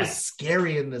 Batman was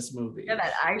scary in this movie. Yeah,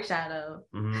 that eyeshadow.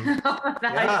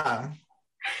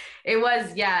 It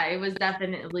was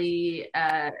definitely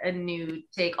a new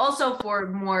take. Also for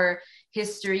more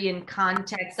history and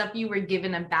context, stuff you were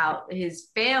given about his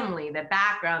family, the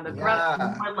background, the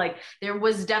more like there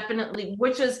was definitely,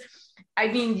 which was, I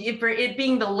mean, for it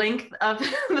being the length of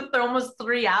almost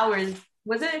 3 hours.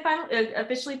 Was it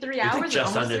officially 3 hours?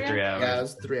 Just under 3 hours. Yeah, it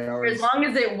was 3 hours. As long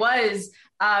as it was,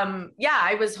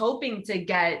 I was hoping to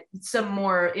get some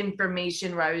more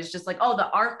information where I was just like, oh, the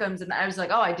Arkhams. And I was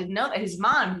like, oh, I didn't know that. His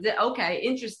mom. Okay,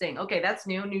 interesting. Okay, that's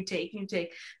new take.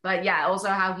 But yeah, also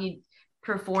how he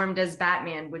performed as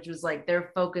Batman, which was like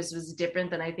their focus was different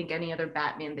than I think any other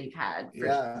Batman they've had.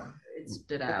 Sure. It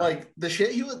stood out. Like the shit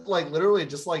he was like literally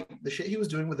just like the shit he was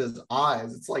doing with his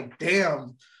eyes. It's like,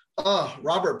 damn. Oh,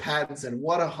 Robert Pattinson,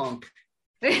 what a hunk.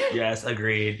 Yes,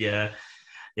 agreed. Yeah.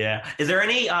 Yeah. Is there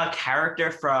any character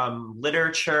from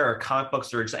literature or comic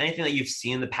books or just anything that you've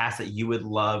seen in the past that you would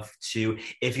love to,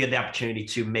 if you had the opportunity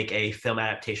to make a film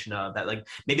adaptation of that, like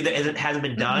maybe that hasn't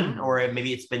been done or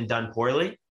maybe it's been done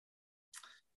poorly?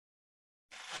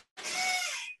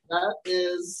 That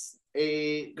is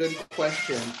a good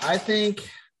question. I think,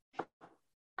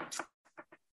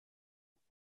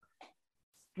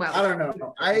 well, I don't know.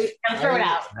 Throw it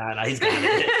out. No, he's got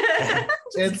it.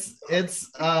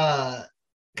 It's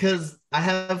because I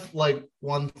have like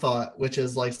one thought, which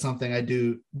is like something I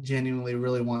do genuinely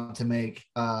really want to make.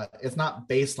 It's not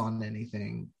based on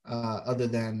anything other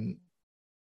than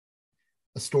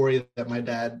a story that my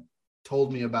dad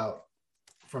told me about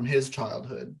from his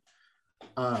childhood.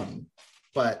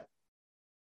 But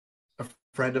a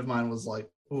friend of mine was like,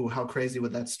 "Ooh, how crazy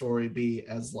would that story be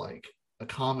as like a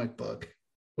comic book?"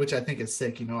 Which I think is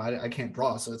sick. You know, I can't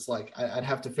draw, so it's like I'd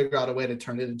have to figure out a way to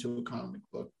turn it into a comic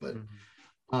book. But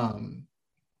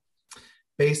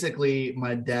basically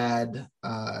my dad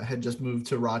had just moved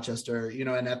to Rochester, you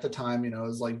know, and at the time, you know, it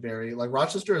was like very like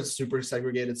Rochester is a super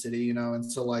segregated city, you know, and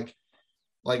so like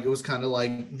it was kind of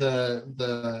like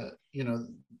the you know,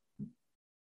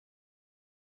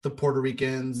 the Puerto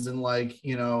Ricans and like,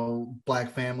 you know,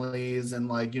 Black families and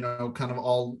like, you know, kind of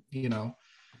all, you know,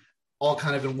 all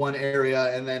kind of in one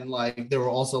area. And then like there were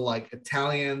also like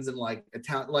Italians and like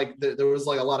there was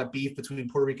like a lot of beef between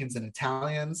Puerto Ricans and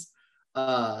Italians.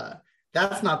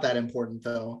 That's not that important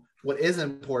though. What is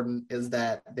important is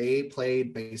that they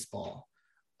played baseball.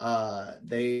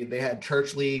 They had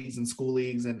church leagues and school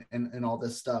leagues and all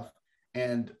this stuff.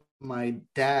 And my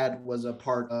dad was a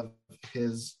part of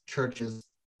his church's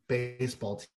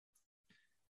baseball team.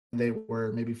 They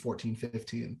were maybe 14,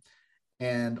 15.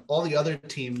 And all the other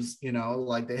teams, you know,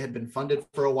 like they had been funded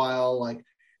for a while. Like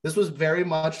this was very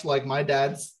much like my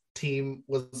dad's team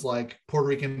was like Puerto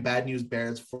Rican Bad News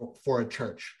Bears for a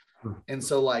church. And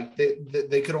so like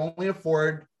they could only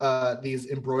afford these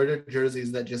embroidered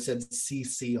jerseys that just said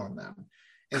CC on them.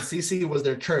 And CC was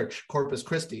their church, Corpus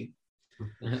Christi.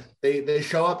 They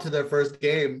show up to their first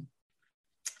game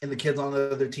and the kids on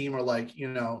the other team are like, you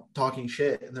know, talking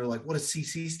shit. And they're like, what does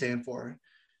CC stand for?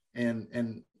 And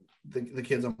the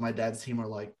kids on my dad's team are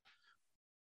like,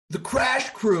 the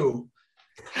Crash Crew.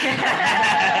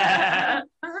 And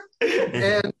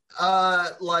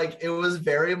like it was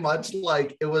very much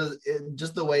like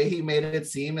just the way he made it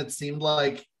seemed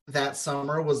like that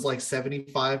summer was like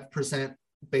 75%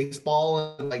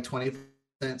 baseball and like 20%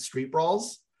 street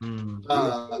brawls,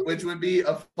 which would be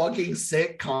a fucking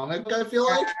sick comic. I feel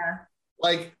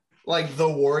like the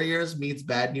Warriors meets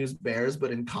Bad News Bears, but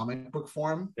in comic book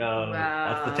form. Wow.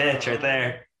 That's the pitch right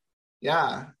there.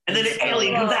 Yeah. And then the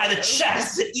alien comes out of the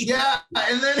chest. Yeah.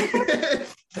 And then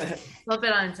flip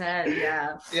it on its head.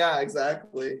 Yeah. Yeah,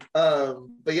 exactly.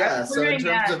 But yeah, so in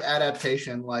terms of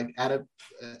adaptation, like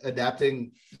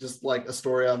adapting just like a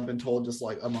story I've been told just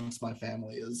like amongst my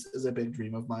family is a big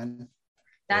dream of mine.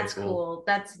 That's cool.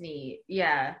 That's neat.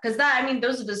 Yeah. Because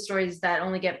those are the stories that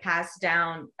only get passed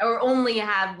down or only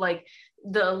have like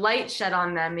the light shed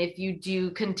on them if you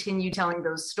do continue telling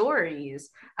those stories.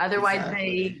 Otherwise,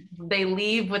 they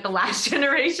leave with the last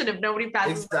generation if nobody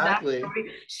passes that story,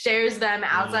 shares them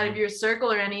outside of your circle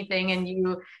or anything, and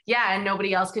and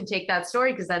nobody else can take that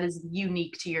story because that is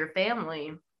unique to your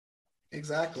family.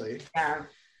 Exactly. Yeah.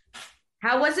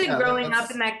 How was it growing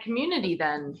up in that community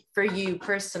then for you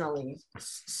personally?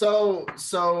 So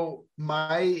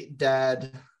my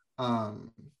dad and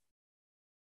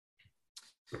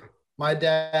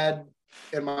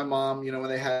my mom, you know, when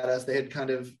they had us, they had kind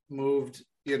of moved,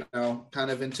 you know, kind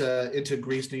of into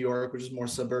Greece, New York, which is more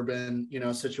suburban, you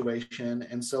know, situation.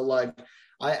 And so like,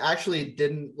 I actually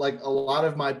didn't like a lot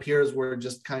of my peers were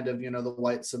just kind of, you know, the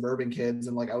white suburban kids.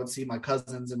 And like, I would see my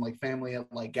cousins and like family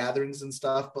at like gatherings and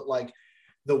stuff. But like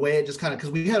the way it just kind of, cause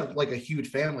we have like a huge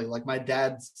family, like my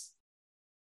dad's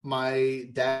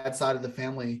side of the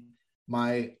family,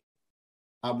 my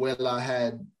abuela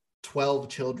had 12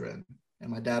 children and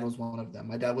my dad was one of them.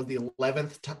 My dad was the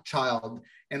 11th child.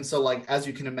 And so like, as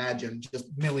you can imagine, just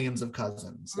millions of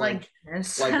cousins, like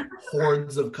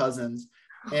hordes of cousins,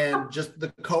 and just the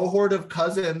cohort of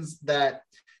cousins that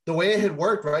the way it had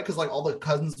worked, right? Cause like all the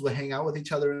cousins would hang out with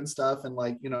each other and stuff. And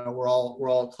like, you know, we're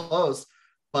all close,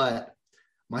 but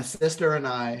my sister and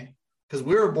I, cause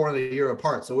we were born a year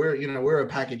apart. So we're a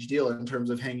package deal in terms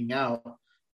of hanging out.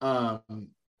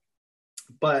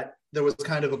 But there was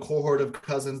kind of a cohort of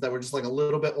cousins that were just like a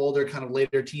little bit older, kind of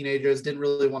later teenagers, didn't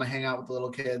really want to hang out with the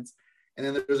little kids. And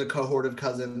then there was a cohort of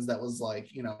cousins that was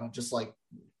like, you know, just like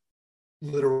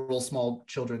literal small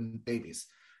children babies,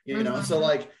 you know. Mm-hmm. So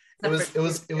like it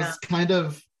was kind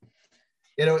of,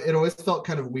 it always felt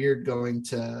kind of weird going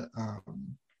to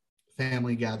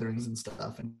family gatherings and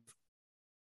stuff, and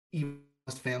even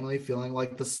family feeling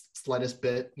like the slightest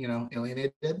bit, you know,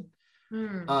 alienated.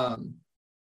 Because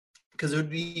it would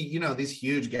be, you know, these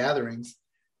huge gatherings.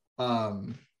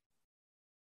 And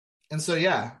so,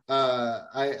 yeah,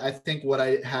 I think what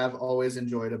I have always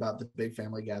enjoyed about the big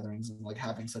family gatherings and like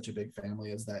having such a big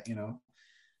family is that, you know,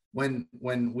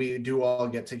 when we do all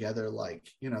get together, like,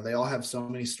 you know, they all have so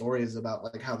many stories about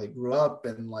like how they grew up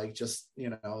and like just, you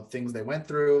know, things they went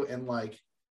through, and like,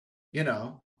 you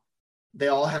know, they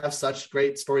all have such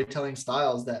great storytelling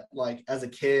styles that like as a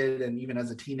kid and even as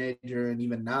a teenager and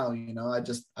even now, you know,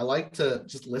 I like to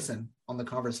just listen on the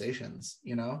conversations,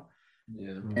 you know.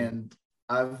 And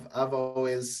I've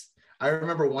always, I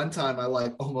remember one time I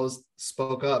like almost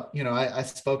spoke up, you know, I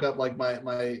spoke up, like my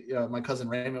cousin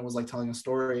Raymond was like telling a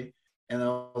story, and I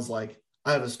was like,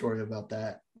 I have a story about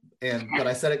that, but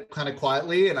I said it kind of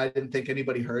quietly and I didn't think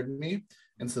anybody heard me,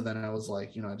 and so then I was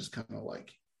like, you know, I just kind of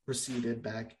like receded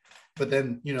back. But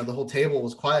then, you know, the whole table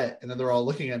was quiet, and then they're all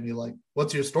looking at me like,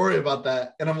 what's your story about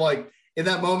that? And I'm like, in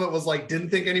that moment was like, didn't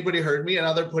think anybody heard me, and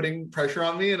now they're putting pressure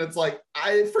on me, and it's like,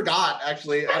 I forgot,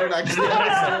 actually. I don't actually have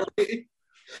a story.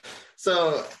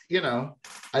 So, you know,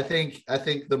 I think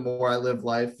the more I live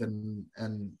life and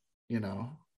you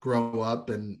know, grow up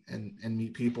and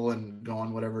meet people and go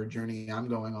on whatever journey I'm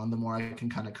going on, the more I can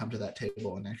kind of come to that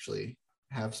table and actually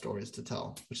have stories to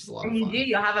tell, which is a lot of fun.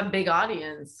 You'll have a big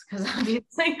audience, because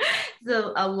obviously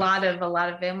it's a lot of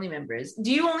family members.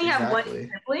 Do you only have one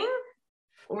sibling,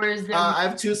 or is there I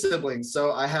have two siblings.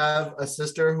 So I have a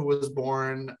sister who was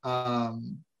born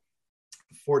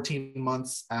 14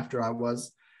 months after I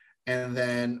was, and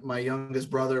then my youngest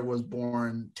brother was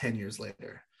born 10 years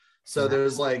later. So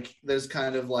there's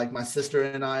kind of like my sister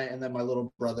and I, and then my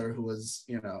little brother who was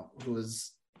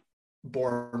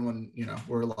born when, you know,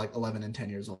 we're like 11 and 10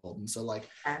 years old. And so like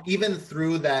even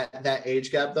through that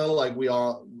age gap though, like we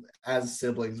all as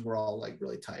siblings, we're all like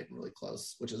really tight and really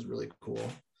close, which is really cool.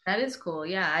 That is cool.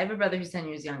 Yeah, I have a brother who's 10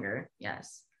 years younger.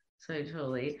 Yes, so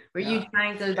totally. Were you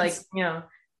trying to like, you know,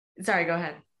 sorry, go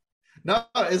ahead. No,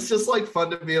 it's just like fun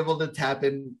to be able to tap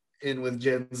in with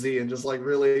Gen Z and just like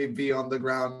really be on the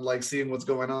ground, like seeing what's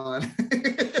going on.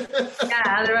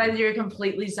 Yeah, otherwise you're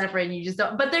completely separate and you just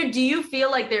don't. But do you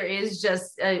feel like there is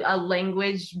just a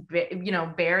language, you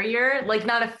know, barrier? Like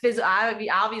not a physical,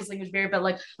 obvious language barrier, but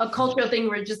like a cultural thing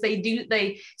where just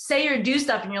they say or do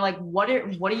stuff and you're like, what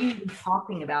are you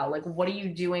talking about? Like, what are you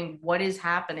doing? What is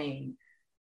happening?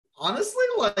 Honestly,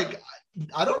 like,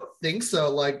 I don't think so.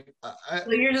 Like,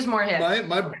 so you're just more hip.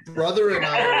 My brother and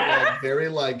I are like very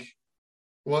like,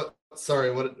 what?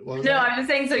 Sorry, what was no, that? I'm just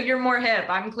saying, so you're more hip.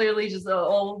 I'm clearly just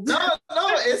old. No,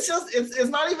 it's just, it's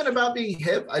not even about being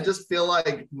hip. I just feel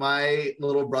like my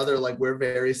little brother, like we're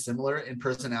very similar in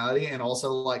personality and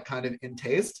also like kind of in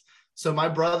taste. So my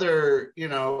brother, you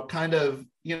know, kind of,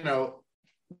 you know,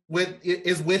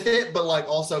 is with it, but like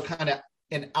also kind of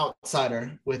an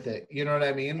outsider with it, you know what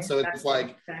I mean? So it's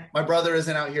like my brother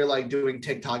isn't out here like doing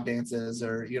TikTok dances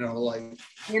or, you know, like,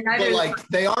 but like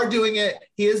they are doing it.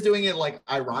 He is doing it like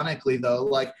ironically though.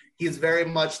 Like he's very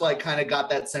much like kind of got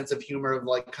that sense of humor of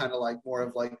like kind of like more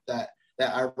of like that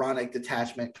ironic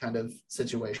detachment kind of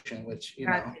situation, which, you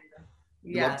know,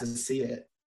 you love to see it.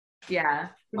 Yeah.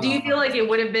 Do you feel like it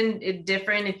would have been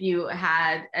different if you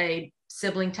had a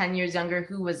sibling 10 years younger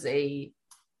who was a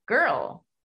girl?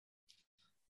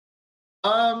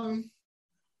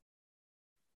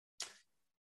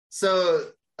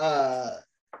 So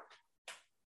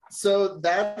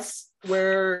that's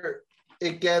where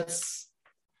it gets,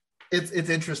 it's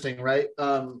interesting, right?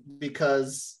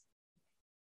 Because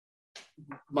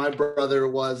my brother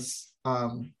was,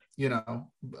 you know,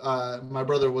 my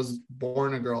brother was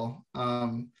born a girl.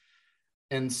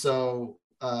 And so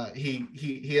he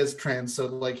is trans, so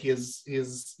like he is,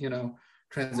 you know,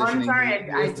 transitioning. I'm sorry,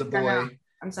 he is a boy.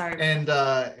 I'm sorry.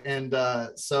 And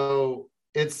so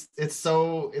it's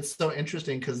so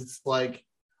interesting because it's like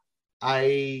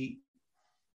I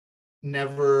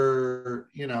never,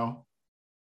 you know,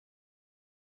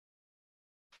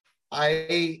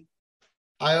 I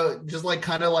just like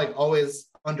kind of like always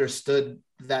understood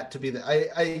that to be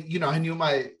I you know, I knew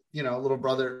my, you know, little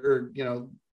brother, or, you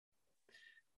know,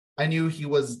 I knew he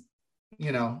was,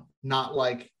 you know, not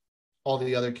like all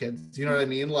the other kids, you know what I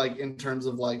mean? Like in terms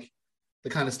of like the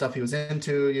kind of stuff he was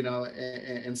into, you know,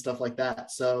 and stuff like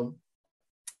that. So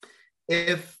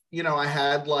if, you know, I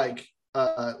had like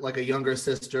a younger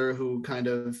sister who kind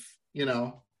of, you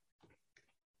know,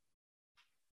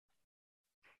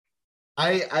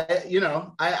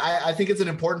 I think it's an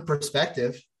important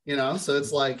perspective, so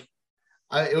it's like,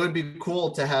 it would be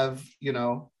cool to have,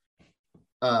 God,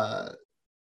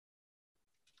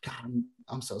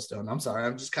 I'm so stoned. I'm sorry.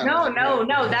 I'm just kind of no.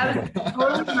 That was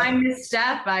totally my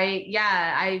misstep.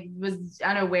 I was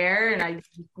unaware and I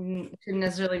couldn't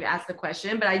necessarily ask the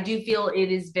question, but I do feel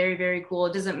it is very, very cool.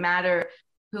 It doesn't matter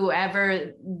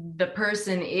whoever the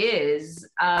person is.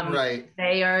 Right.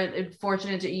 They are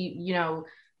fortunate to,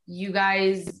 you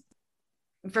guys,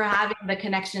 for having the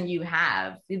connection you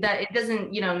have, that it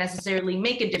doesn't, necessarily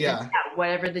make a difference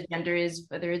whatever the gender is,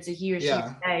 whether it's a he or she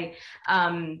today,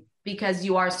 because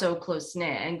you are so close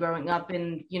knit and growing up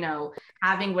and,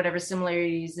 having whatever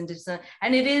similarities and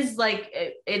it is like,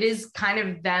 it is kind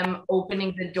of them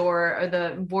opening the door or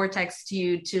the vortex to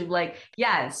you to like,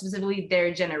 specifically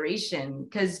their generation.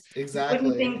 Cause exactly. I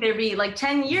wouldn't think there'd be like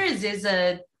 10 years is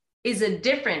a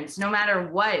difference, no matter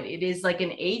what. It is like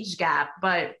an age gap,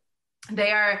 but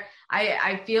they are,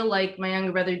 I feel like my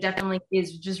younger brother definitely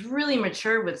is just really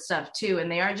mature with stuff too.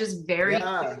 And they are just very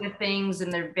good with things.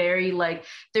 And they're very like,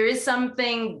 there is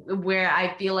something where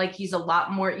I feel like he's a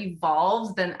lot more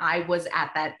evolved than I was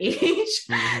at that age.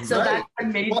 Mm-hmm. So that's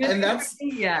amazing. Well, and that's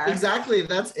exactly,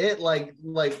 that's it. Like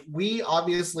we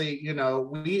obviously,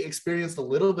 we experienced a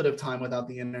little bit of time without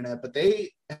the internet, but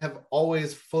they have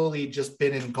always fully just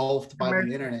been engulfed by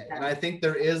the internet. And I think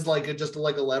there is like a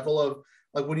level of,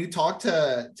 like when you talk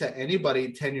to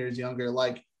anybody 10 years younger,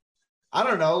 like, I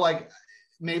don't know, like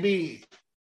maybe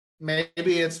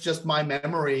it's just my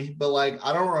memory, but like,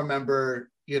 I don't remember,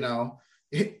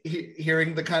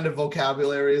 hearing the kind of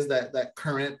vocabularies that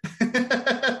current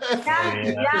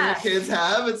kids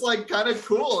have. It's like kind of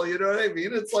cool. You know what I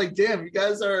mean? It's like, damn, you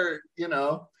guys are, you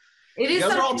guys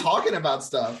are all talking about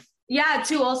stuff. Yeah,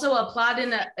 to also applaud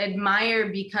and admire,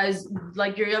 because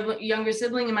like your younger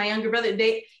sibling and my younger brother,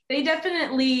 they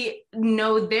definitely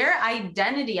know their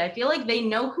identity. I feel like they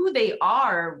know who they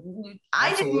are.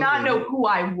 I did not know who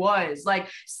I was, like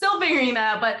still figuring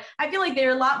that out, but I feel like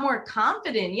they're a lot more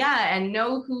confident, and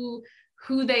know who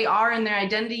they are and their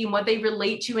identity and what they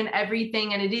relate to and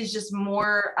everything. And it is just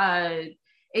more,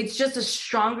 it's just a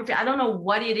stronger, I don't know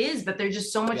what it is, but they're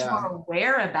just so much more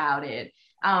aware about it.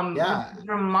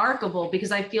 Remarkable,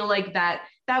 because I feel like that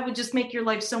would just make your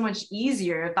life so much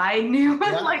easier if I knew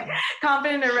I'm like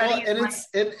confident already. Well,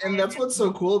 and that's what's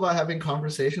so cool about having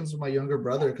conversations with my younger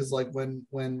brother, because like when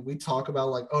we talk about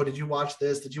like, oh, did you watch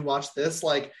this,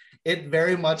 like it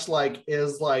very much like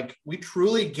is like we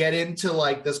truly get into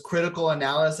like this critical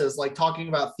analysis, like talking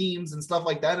about themes and stuff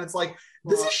like that. And it's like,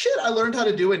 this is shit I learned how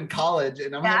to do in college,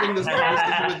 and I'm having this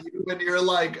conversation with you when you're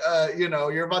like,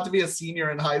 you're about to be a senior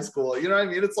in high school. You know what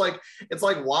I mean? It's like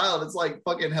wild. It's like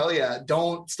fucking hell yeah.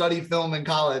 Don't study film in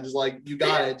college. Like you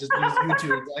got it. Just use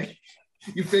YouTube. Like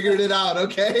you figured it out.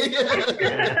 Okay.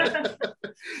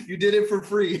 You did it for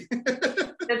free.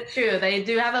 It's true. They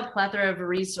do have a plethora of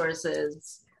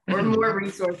resources, or more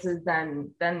resources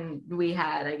than we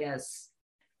had, I guess.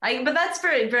 But that's for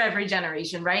every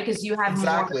generation, right? Because you have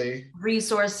more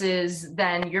resources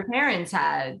than your parents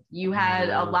had. You had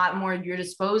a lot more at your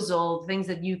disposal, things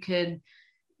that you could,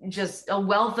 just a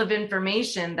wealth of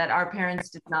information that our parents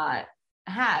did not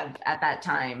have at that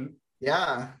time.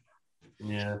 Yeah.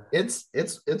 It's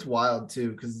wild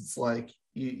too, because it's like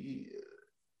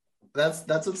that's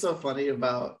what's so funny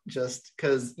about, just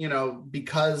because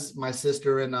because my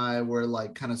sister and I were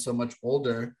like kind of so much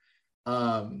older.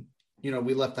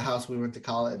 We left the house, we went to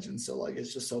college. And so like,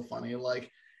 it's just so funny, like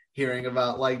hearing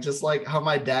about like, just like how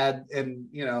my dad and,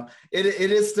 it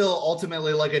is still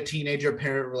ultimately like a teenager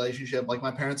parent relationship. Like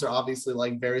my parents are obviously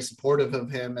like very supportive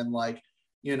of him and like,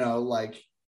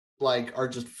 like are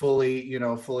just fully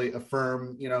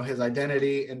affirm, his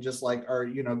identity and just like are,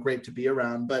 great to be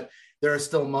around. But there are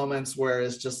still moments where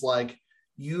it's just like,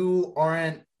 you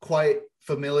aren't quite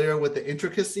familiar with the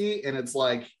intricacy, and it's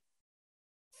like,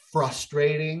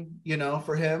 frustrating,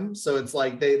 for him. So it's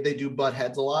like they do butt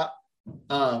heads a lot.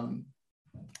 And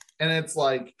it's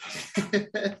like,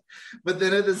 but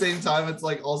then at the same time, it's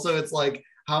like, also, it's like,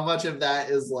 how much of that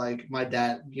is like my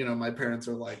dad, my parents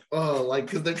are like, oh, like,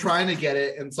 because they're trying to get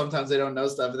it and sometimes they don't know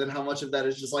stuff. And then how much of that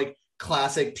is just like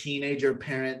classic teenager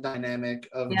parent dynamic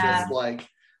of just like,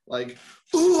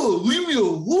 oh, leave me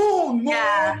alone,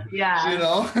 Mom. Yeah. You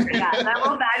know? Yeah,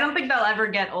 I don't think they'll ever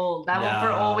get old. That will for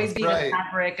always be the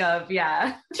fabric of,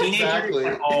 Teenagers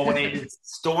will always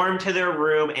storm to their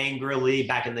room angrily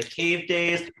back in the cave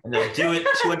days, and they'll do it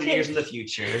 200 years in the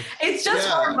future. It's just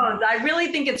hormones. I really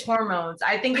think it's hormones.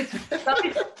 I think it's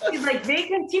like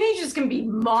teenagers can be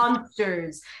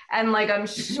monsters. And like, I'm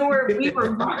sure we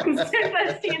were monsters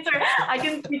as teens. I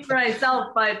can speak for myself,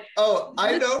 but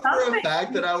I know for a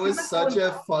fact that I was such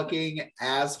a fucking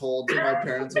asshole to my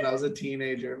parents when I was a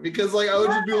teenager, because like I would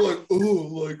just be like,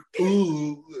 oh,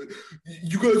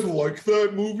 you guys like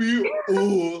that movie?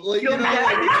 Oh, like, you know,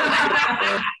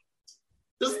 like,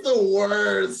 just the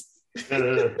worst.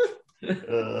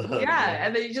 Yeah,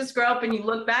 and then you just grow up and you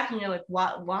look back and you're like,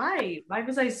 what? Why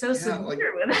was I so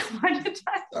severe with that?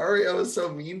 Sorry, I was so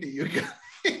mean to you guys.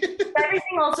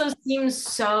 Everything also seems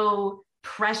so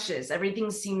precious.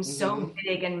 Everything seems so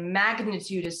big, and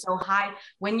magnitude is so high.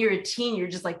 When you're a teen, you're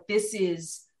just like, this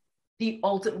is the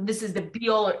ultimate, this is the be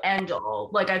all or end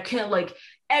all. Like, I can't, like,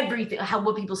 everything,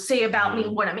 what people say about me,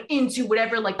 what I'm into,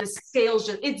 whatever, like the scales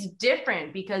it's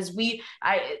different, because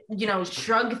I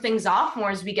shrug things off more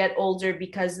as we get older,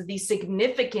 because the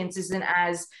significance isn't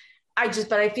as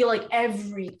but I feel like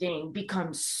everything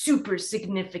becomes super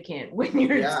significant when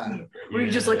you're a teen, where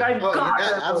you're just like,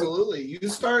 absolutely. You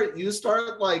start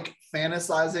like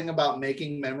fantasizing about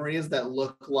making memories that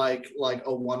look like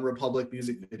a One Republic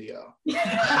music video.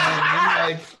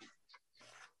 Like,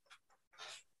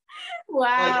 wow.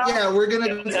 Like, yeah, we're gonna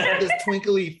go to this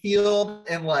twinkly field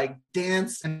and like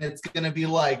dance, and it's gonna be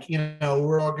like,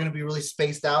 we're all gonna be really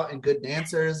spaced out and good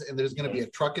dancers, and there's gonna be a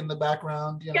truck in the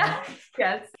background. Yes.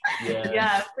 Yeah.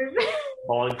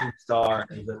 Falling from stars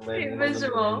and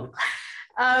visual.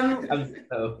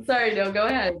 Sorry, no, go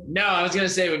ahead. No, I was gonna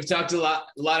say we've talked a lot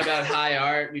about high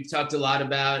art. We've talked a lot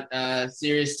about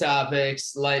serious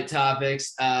topics, light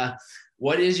topics.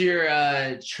 What is your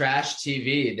trash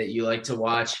TV that you like to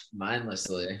watch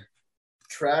mindlessly?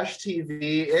 Trash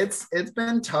TV, it's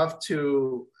been tough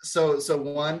to so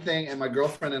one thing, and my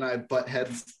girlfriend and I butt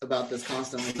heads about this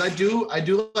constantly. I do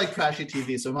like trashy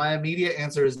TV. So my immediate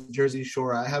answer is Jersey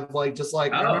Shore. I have I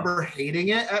remember hating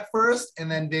it at first,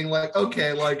 and then being like,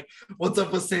 okay, like, what's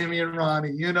up with Sammy and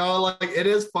Ronnie? Like, it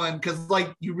is fun, because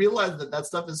like you realize that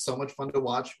stuff is so much fun to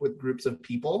watch with groups of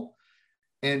people,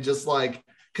 and just like,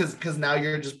 because now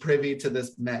you're just privy to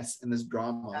this mess and this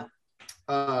drama.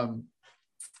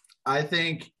 I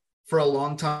think for a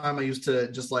long time I used to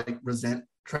just like resent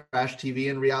trash TV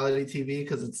and reality TV,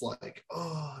 because it's like,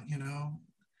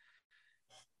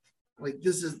 like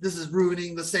this is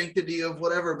ruining the sanctity of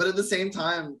whatever. But at the same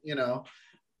time,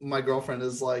 my girlfriend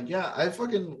is like, yeah, I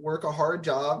fucking work a hard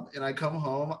job and I come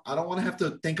home, I don't want to have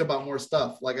to think about more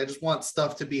stuff. Like, I just want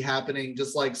stuff to be happening,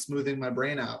 just like smoothing my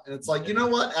brain out. And it's like, you know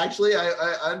what? Actually,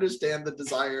 I understand the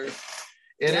desire.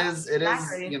 It is,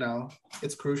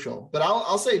 it's crucial. But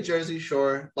I'll say Jersey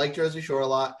Shore, like Jersey Shore a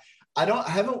lot. I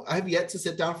have yet to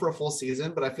sit down for a full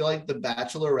season, but I feel like The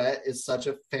Bachelorette is such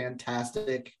a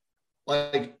fantastic,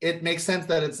 like, it makes sense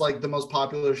that it's like the most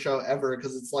popular show ever,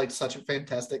 because it's like such a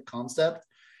fantastic concept.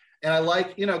 And I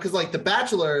like, because like The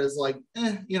Bachelor is like,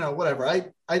 whatever.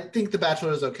 I think The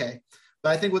Bachelor is okay. But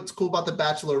I think what's cool about The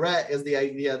Bachelorette is the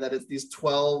idea that it's these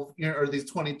 12, or these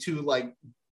 22 like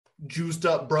juiced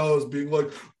up bros being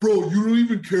like, bro, you don't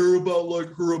even care about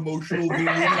like her emotional being.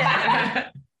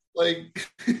 Like,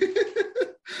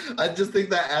 I just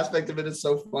think that aspect of it is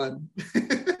so fun.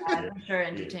 I'm sure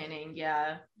entertaining.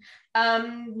 Yeah.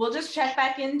 We'll just check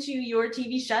back into your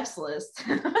TV chefs list.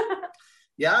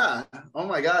 Yeah. Oh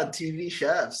my God. TV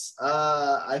chefs.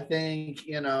 I think,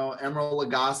 Emeril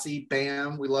Lagasse,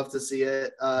 bam. We love to see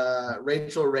it.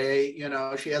 Rachel Ray,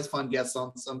 she has fun guests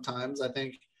on sometimes. I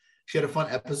think she had a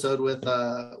fun episode with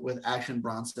Action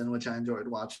Bronson, which I enjoyed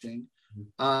watching.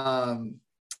 Shout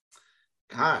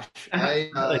out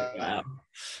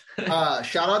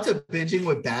to Binging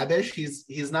with Babish.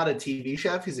 He's not a TV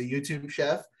chef. He's a YouTube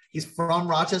chef. He's from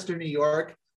Rochester, New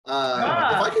York. If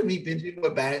I could meet Binging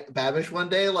with Babish one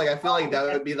day, like, I feel like that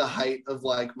would be the height of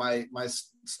like my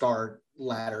star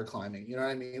ladder climbing. You know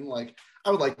what I mean? Like,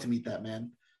 I would like to meet that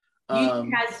man.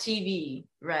 YouTube has TV,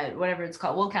 right? Whatever it's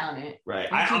called, we'll count it. Right.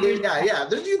 There's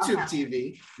YouTube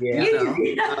TV. Yeah.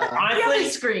 Honestly,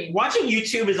 screen. Watching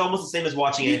YouTube is almost the same as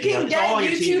watching anything else. You can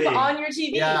get YouTube on your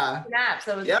TV. Yeah.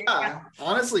 Yeah.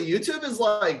 Honestly, YouTube is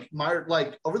like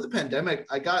over the pandemic,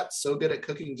 I got so good at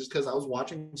cooking just because I was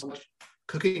watching so much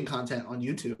cooking content on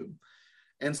YouTube.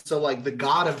 And so like the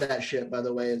god of that shit, by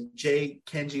the way, is J.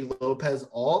 Kenji Lopez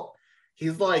Alt.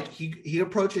 He's like, he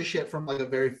approaches shit from like a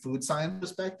very food science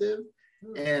perspective.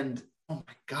 And oh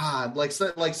my God, like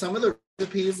some of the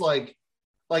recipes, like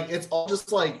like it's all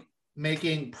just like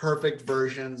making perfect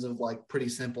versions of like pretty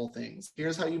simple things.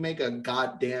 Here's how you make a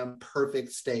goddamn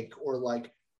perfect steak, or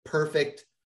like perfect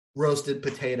roasted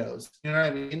potatoes. You know what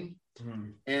I mean? Mm-hmm.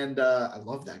 And I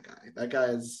love that guy. That guy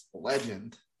is a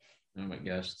legend. Oh my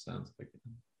gosh, it sounds like it.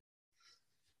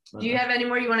 Do you have any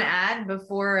more you want to add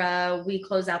before we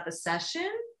close out the session?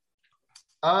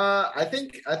 I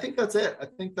think that's it. I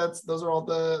think those are all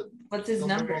the. What's his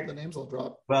number? All the names I'll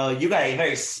drop. Well, you got a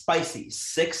very spicy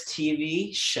 6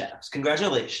 TV chefs.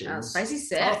 Congratulations! Oh, spicy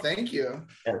 6. Oh, thank you.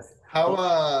 Yes.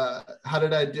 How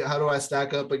did I do? How do I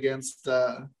stack up against?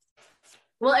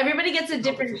 Well, everybody gets a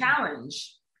different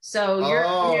challenge. So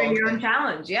you're your own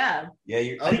challenge, yeah. Yeah,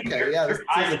 you're okay. Yeah, this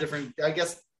is a different. I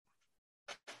guess.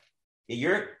 I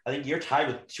think you're tied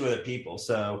with 2 other people.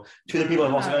 So 2 other people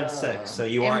have also gotten 6. So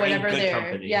you are in good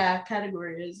company. Yeah,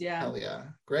 category is, yeah. Hell yeah.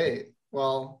 Great.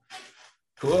 Well,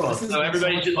 cool. So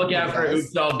everybody should look out for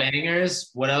Oops All Bangers.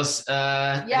 What else?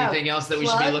 Anything else that we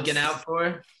should be looking out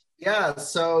for? Yeah,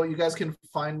 so you guys can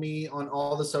find me on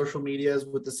all the social medias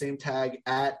with the same tag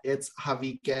at It's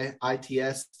Javique,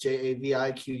 ITSJAVIQUE.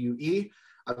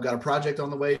 I've got a project on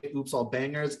the way, Oops All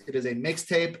Bangers. It is a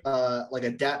mixtape, like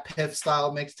a Dat Piff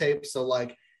style mixtape. So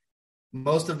like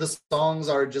most of the songs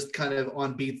are just kind of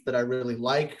on beats that I really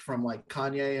like, from like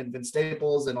Kanye and Vince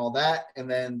Staples and all that. And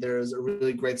then there's a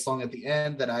really great song at the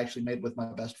end that I actually made with my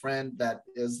best friend that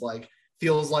is like,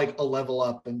 feels like a level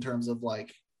up in terms of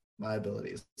like my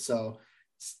abilities. So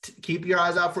keep your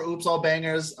eyes out for Oops All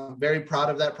Bangers. I'm very proud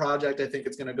of that project. I think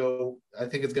it's going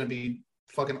to be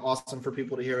fucking awesome for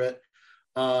people to hear it.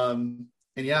 And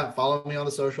yeah, follow me on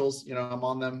the socials. You know, I'm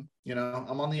on them. You know,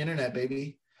 I'm on the internet,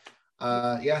 baby.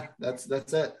 Yeah, that's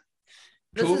it.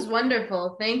 This is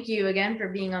wonderful. Thank you again for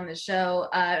being on the show.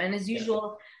 And as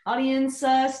usual, audience,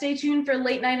 stay tuned for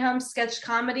Late Night Hump sketch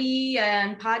comedy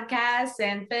and podcasts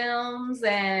and films,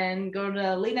 and go to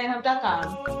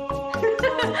latenighthump.com.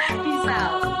 Peace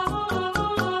out.